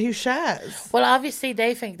someone who shares? Well, obviously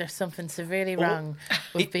they think there's something severely wrong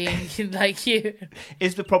with being like you.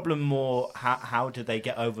 Is the problem more how do they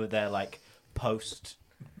get over their like post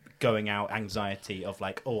going out anxiety of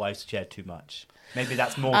like, oh, I shared too much? Maybe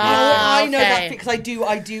that's more. I know okay. that because I do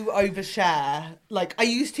overshare. Like I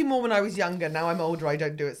used to more when I was younger. Now I'm older, I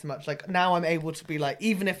don't do it so much. Like now I'm able to be like,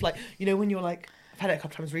 even if like, you know, when you're like, I've had it a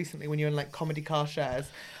couple times recently when you're in like comedy car shares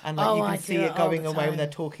and like you can see it going away when they're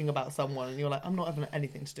talking about someone and you're like, I'm not having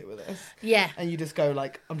anything to do with this. Yeah. And you just go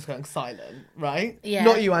like, I'm just going silent, right? Yeah.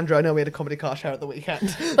 Not you, Andrew. I know we had a comedy car share at the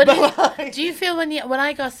weekend. But like, do you feel when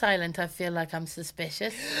I go silent, I feel like I'm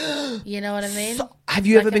suspicious? You know what I mean? have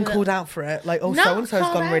you Like ever been I'm called out for it? Like, oh, Not so and so's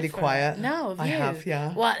called gone out really for it. quiet. No, I have.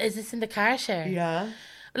 Yeah. What is this in the car share? Yeah.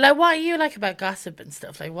 Like, what are you like about gossip and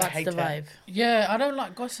stuff? Like, what's hate the it. vibe? Yeah, I don't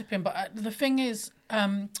like gossiping, but the thing is,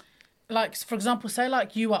 like, for example, say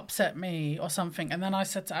like you upset me or something, and then I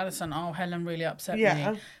said to Alison, "Oh, Helen really upset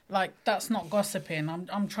Yeah. me." Like, that's not gossiping.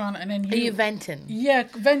 I'm trying, and then Are you venting? Yeah,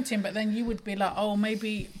 venting, but then you would be like, "Oh,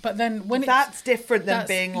 maybe," but then when That's different than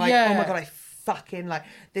being like, yeah. oh my God, I fucking like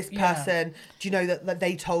this Yeah. person. Do you know that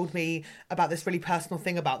they told me about this really personal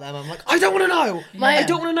thing about them? I'm like, I don't want to know. My- I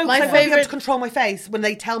don't want to know my because I won't be able favourite- to control my face when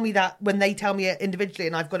they tell me it individually,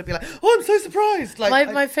 and I've got to be like, oh, I'm so surprised.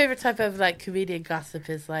 Like, My favorite type of like comedian gossip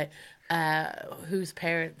is like whose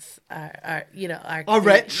parents are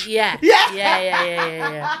rich. Yeah. Yeah.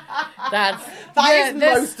 Yeah. That's that is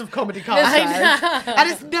there's- most of comedy cars, I know.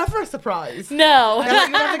 and it's never a surprise. no. They're like,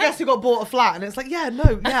 you never guess who got bought a flat, and it's like, yeah,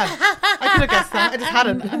 I could have guessed that. I just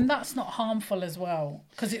hadn't. and that's not harmful as well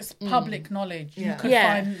because it's public knowledge. Yeah. You could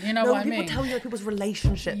Yeah. find, you know No, what I people mean? tell you like people's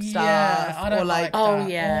relationship stuff. Yeah, I don't or like that. Oh,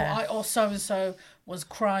 yeah. Or so and so was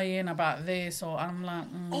crying about this, or I'm like,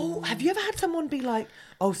 Oh, have you ever had someone be like,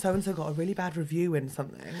 oh, so-and-so got a really bad review in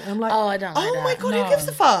something? And I'm like, Oh, I don't like oh my that. God, No. who gives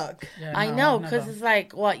a fuck? yeah, I no, know, never. because it's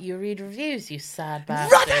like, what, you read reviews, you sad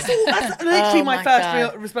bastard. Right, that's literally Oh my my first God.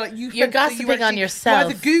 real response. Like, You're you gossiping on actually-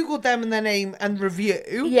 yourself. You either Googled them and their name and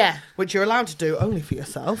review, Yeah. which you're allowed to do only for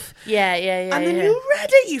yourself, Yeah. and then yeah. you read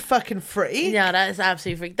it, you fucking freak. No, that is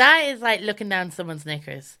absolutely freak. That is like looking down someone's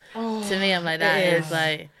knickers. To me, I'm like, that it is is.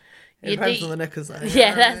 like... It you depends do- on the knickers, though.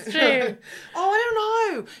 Yeah, that's true. Oh, I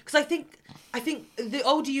don't know. Because I think the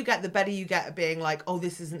older you get, the better you get at being like, oh,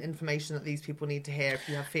 this isn't information that these people need to hear if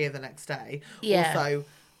you have fear the next day. Yeah. Also,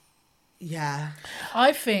 yeah.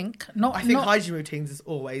 I think I think hygiene routines is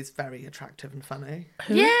always very attractive and funny.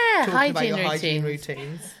 Yeah, Talking about hygiene your hygiene routines.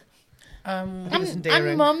 routines. um, I think it's endearing.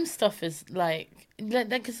 And mum stuff is like,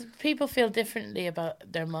 because people feel differently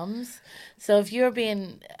about their mums. So if you're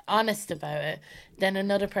being honest about it, then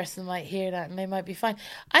another person might hear that and they might be fine.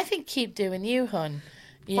 I think keep doing you, hun.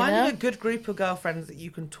 You Finding know? a good group of girlfriends that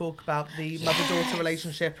you can talk about the mother-daughter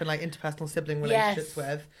relationship and like interpersonal sibling relationships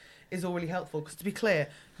with is all really helpful. Because to be clear,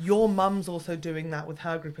 your mum's also doing that with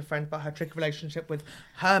her group of friends about her tricky relationship with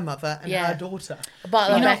her mother and her daughter. A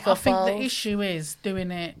bottle you of know, Echo I think the Falls. issue is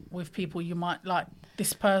doing it with people you might like.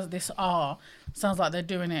 This sounds like they're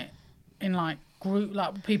doing it in like group,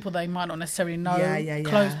 like people they might not necessarily know,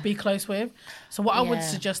 be close with. So what I would Yeah.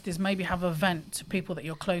 suggest is maybe have an event to people that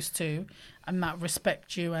you're close to and that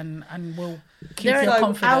respect you and will keep your So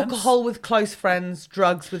confidence. alcohol with close friends,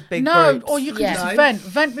 drugs with big No, groups. or you can Yeah. just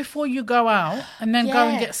vent before you go out, and then go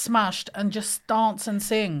and Yeah. get smashed and just dance and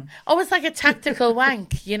sing. Oh, it's like a tactical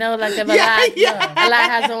wank, you know, like if a Yeah,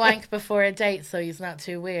 lad has a wank before a date, so he's not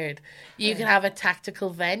too weird. You can have a tactical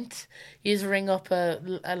vent. You just ring up a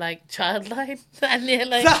like child line, and you're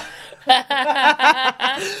like,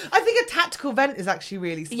 I think a tactical vent is actually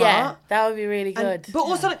really smart. yeah, that would be really And- good. but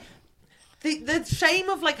also, like, the shame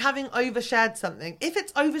of like having overshared something. If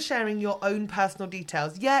it's oversharing your own personal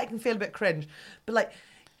details, yeah, it can feel a bit cringe. But like,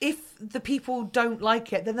 if the people don't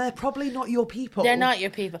like it, then they're probably not your people. They're not your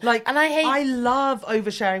people. Like, And I love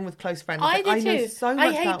oversharing with close friends. I Like, do know too. so much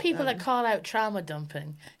I hate about people them. that call out trauma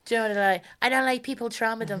dumping. Do you know what they're like? I don't like people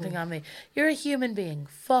trauma dumping on me. You're a human being.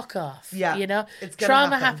 Fuck off. Yeah, You know? it's gonna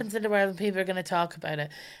Trauma happen. happens in the world and people are gonna talk about it.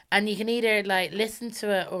 And you can either like listen to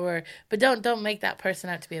it but don't make that person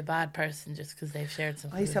out to be a bad person just because they've shared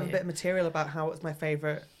something. I used to have a with bit of material about how it's my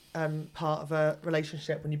favourite part of a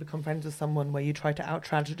relationship when you become friends with someone where you try to out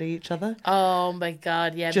tragedy each other. you. Oh my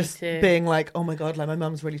god, yeah, Just me too. being like, oh my god, like my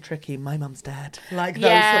mum's really tricky, my mum's dead. Like those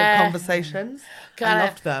sort Yeah. of conversations. God, I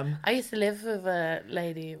loved them. I used to live with a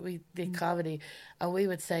lady. We did comedy, and we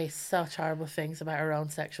would say such horrible things about our own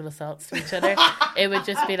sexual assaults to each other. It would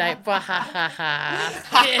just be like, bah, ha, ha,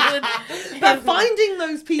 ha. But finding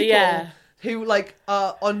those people Yeah. who like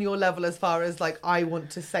are on your level as far as like, I want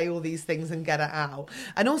to say all these things and get it out.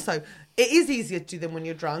 And also, it is easier to do them when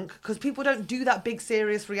you're drunk because people don't do that big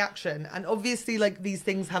serious reaction. And obviously, like, these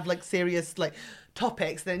things have like serious like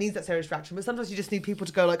topics, then it needs that serious reaction. But sometimes you just need people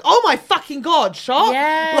to go like, oh my fucking God, shot.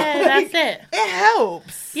 Yeah, like, that's it. It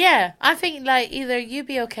helps. Yeah, I think like either you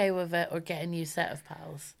be okay with it or get a new set of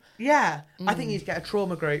pals. Yeah. I think you need to get a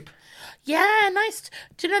trauma group. Yeah, nice.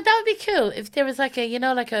 Do you know, that would be cool if there was like a, you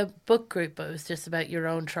know, like a book group, but it was just about your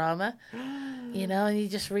own trauma. You know, and you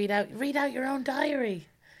just read out your own diary.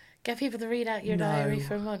 Get people to read out your diary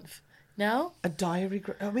for a month. No? A diary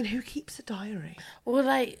group? I mean, who keeps a diary? Well,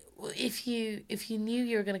 like, if you knew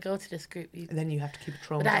you were going to go to this group, and then you have to keep a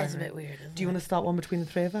trauma but that diary. is a bit weird, isn't Do you want to start one between the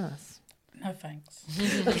three of us? No thanks.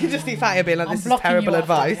 You just see Fatihah being like, this is blocking terrible you off.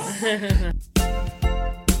 advice.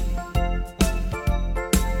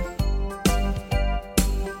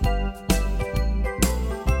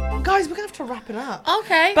 Guys, we're going to have to wrap it up.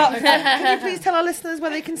 Okay. But can you please tell our listeners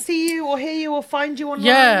where they can see you or hear you or find you online?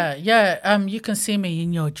 Yeah. You can see me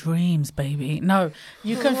in your dreams, baby. No,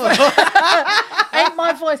 you can. Ain't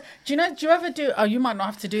my voice. Do you ever do? Oh, you might not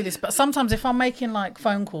have to do this, but sometimes if I'm making like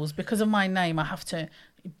phone calls because of my name, I have to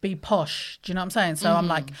be posh. Do you know what I'm saying? So I'm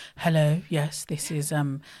like, hello, yes, this is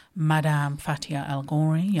Madame FATIHA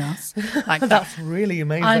EL-GHORRI, yes. Like That's really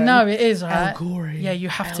amazing. I know it is, right? EL-GHORRI. Yeah, you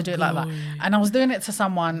have to do it like that. And I was doing it to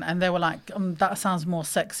someone, and they were like, "That sounds more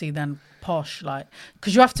sexy than posh." Like,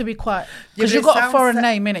 because you have to be quite, because but you've it got a sounds foreign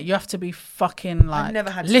name in it. You have to be fucking like,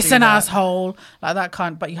 never had to listen, do that. asshole, like that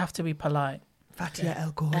kind. But you have to be polite. FATIHA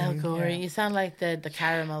EL-GHORRI. El-GHORRI. You sound like the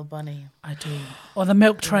caramel bunny. I do. Or the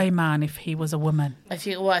milk tray man if he was a woman. If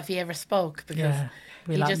he ever spoke, because Yeah,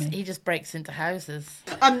 be like me. he just breaks into houses.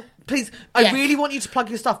 Please, Yes. I really want you to plug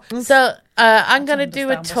your stuff. So I'm gonna do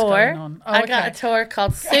a understand what's going tour. on. Oh, I got a okay. tour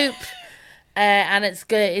called Soup. And it's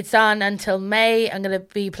good. It's on until May. I'm going to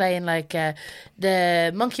be playing like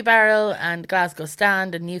the Monkey Barrel and Glasgow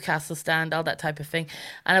Stand and Newcastle Stand, all that type of thing.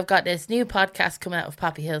 And I've got this new podcast coming out of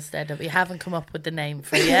Poppy Hillstead that we haven't come up with the name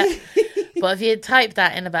for yet. But if you type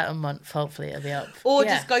that in about a month, hopefully it'll be up. Or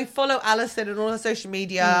Yeah. just go follow Alison on all her social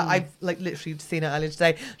media. I've like literally seen her earlier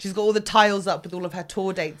today. She's got all the tiles up with all of her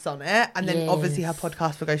tour dates on it. And then obviously her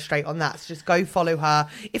podcast will go straight on that. So just go follow her.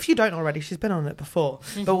 If you don't already, she's been on it before.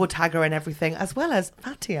 But we'll tag her in everything, as well as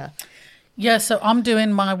FATIHA. Yeah, so I'm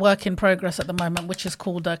doing my work in progress at the moment, which is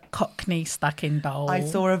called a Cockney Stacking Doll. I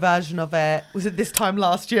saw a version of it. Was it this time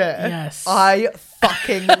last year? Yes. I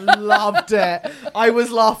fucking loved it. I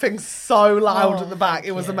was laughing so loud at the back.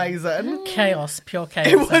 It was amazing. Chaos, pure chaos.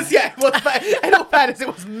 It was, yeah, it was, in all fairness, it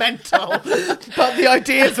was mental. But the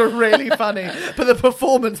ideas were really funny. But the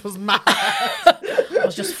performance was mad. I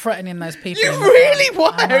was just threatening those people. You in the really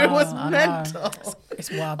crowd. were. I know, It was I know. mental. It's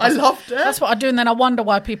wild. I loved it. That's what I do, and then I wonder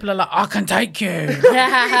why people are like, "I can take you,"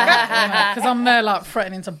 because I'm there like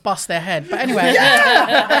threatening to bust their head. But anyway,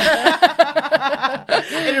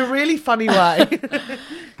 In a really funny way.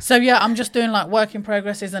 so yeah, I'm just doing like work in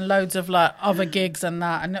progresses and loads of like other gigs and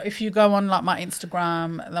that. And if you go on like my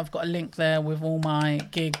Instagram, I've got a link there with all my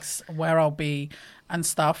gigs where I'll be and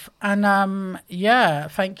stuff. And yeah,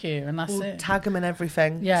 thank you. And that's We'll it. tag them and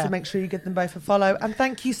everything. Yeah. So make sure you give them both a follow. And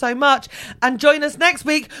thank you so much. And join us next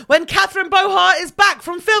week when Catherine Bohart is back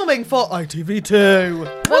from filming for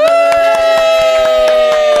ITV2.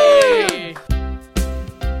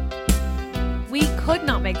 We could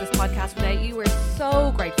not make this podcast without you. We're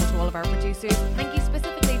so grateful to all of our producers. Thank you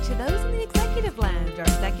specifically to those in the executive lounge. Our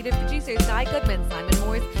executive producers, Di Goodman, Simon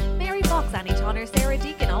Moores, Mary Fox, Annie Tonner, Sarah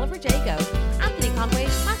Deacon, Oliver Jago, Anthony Conway,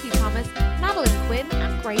 Matthew Thomas, Madeline Quinn,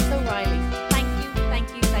 and Grace O'Reilly. Thank you, thank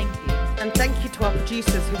you, thank you. And thank you to our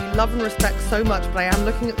producers who we love and respect so much, but I am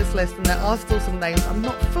looking at this list and there are still some names I'm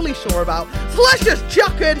not fully sure about. So let's just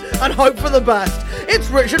chuck in and hope for the best. It's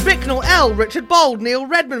Richard Bicknell, Richard Bold, Neil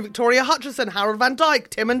Redmond, Victoria Hutchison, Harold Van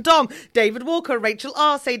Dyke, Tim and Dom, David Walker, Rachel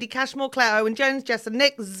R, Sadie Cashmore, Claire Owen Jones, Jess and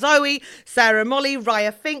Nick, Zoe, Sarah Molly,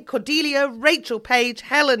 Raya Fink, Cordelia, Rachel Page,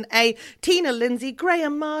 Helen A, Tina Lindsay,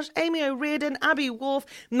 Graham Marsh, Amy O'Riordan, Abby Wolf,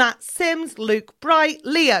 Matt Sims, Luke Bright,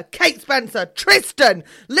 Leah, Kate Spencer, Tristan,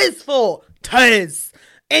 Liz Ford, Tez,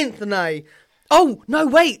 Anthony. Oh, no,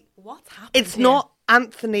 wait. What's happening? It's not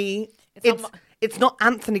Anthony. It's not It's not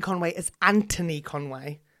Anthony Conway. It's Anthony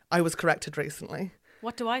Conway. I was corrected recently.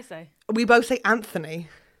 What do I say? We both say Anthony.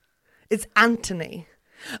 It's Anthony.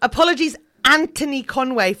 Apologies Anthony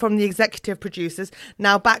Conway from the executive producers.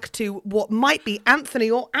 Now back to what might be Anthony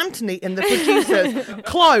or Anthony in the producers.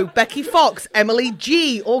 Chloe, Becky Fox, Emily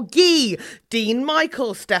G or Guy, Dean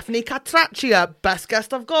Michael, Stephanie Catraccia, best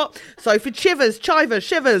guest I've got, Sophie Chivers,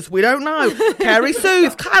 Shivers, we don't know, Carrie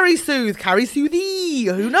Soothe, Carrie Soothie,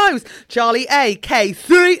 who knows, Charlie A,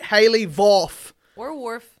 K3, Haley Vorf. Or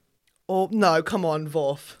Worf. Or, no, come on,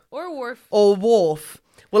 Vorf. Or Worf. Or Worf.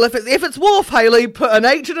 Well, if it's Worf, Haley, put an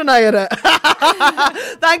H and an A in it.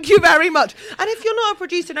 Thank you very much. And if you're not a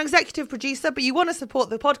producer, an executive producer, but you want to support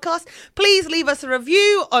the podcast, please leave us a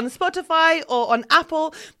review on Spotify or on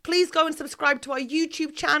Apple. Please go and subscribe to our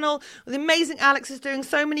YouTube channel. The amazing Alex is doing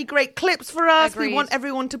so many great clips for us. Agreed. We want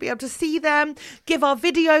everyone to be able to see them. Give our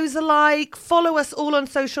videos a like. Follow us all on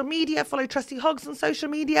social media. Follow Trusty Hogs on social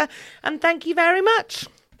media. And thank you very much.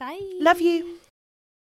 Bye. Love you.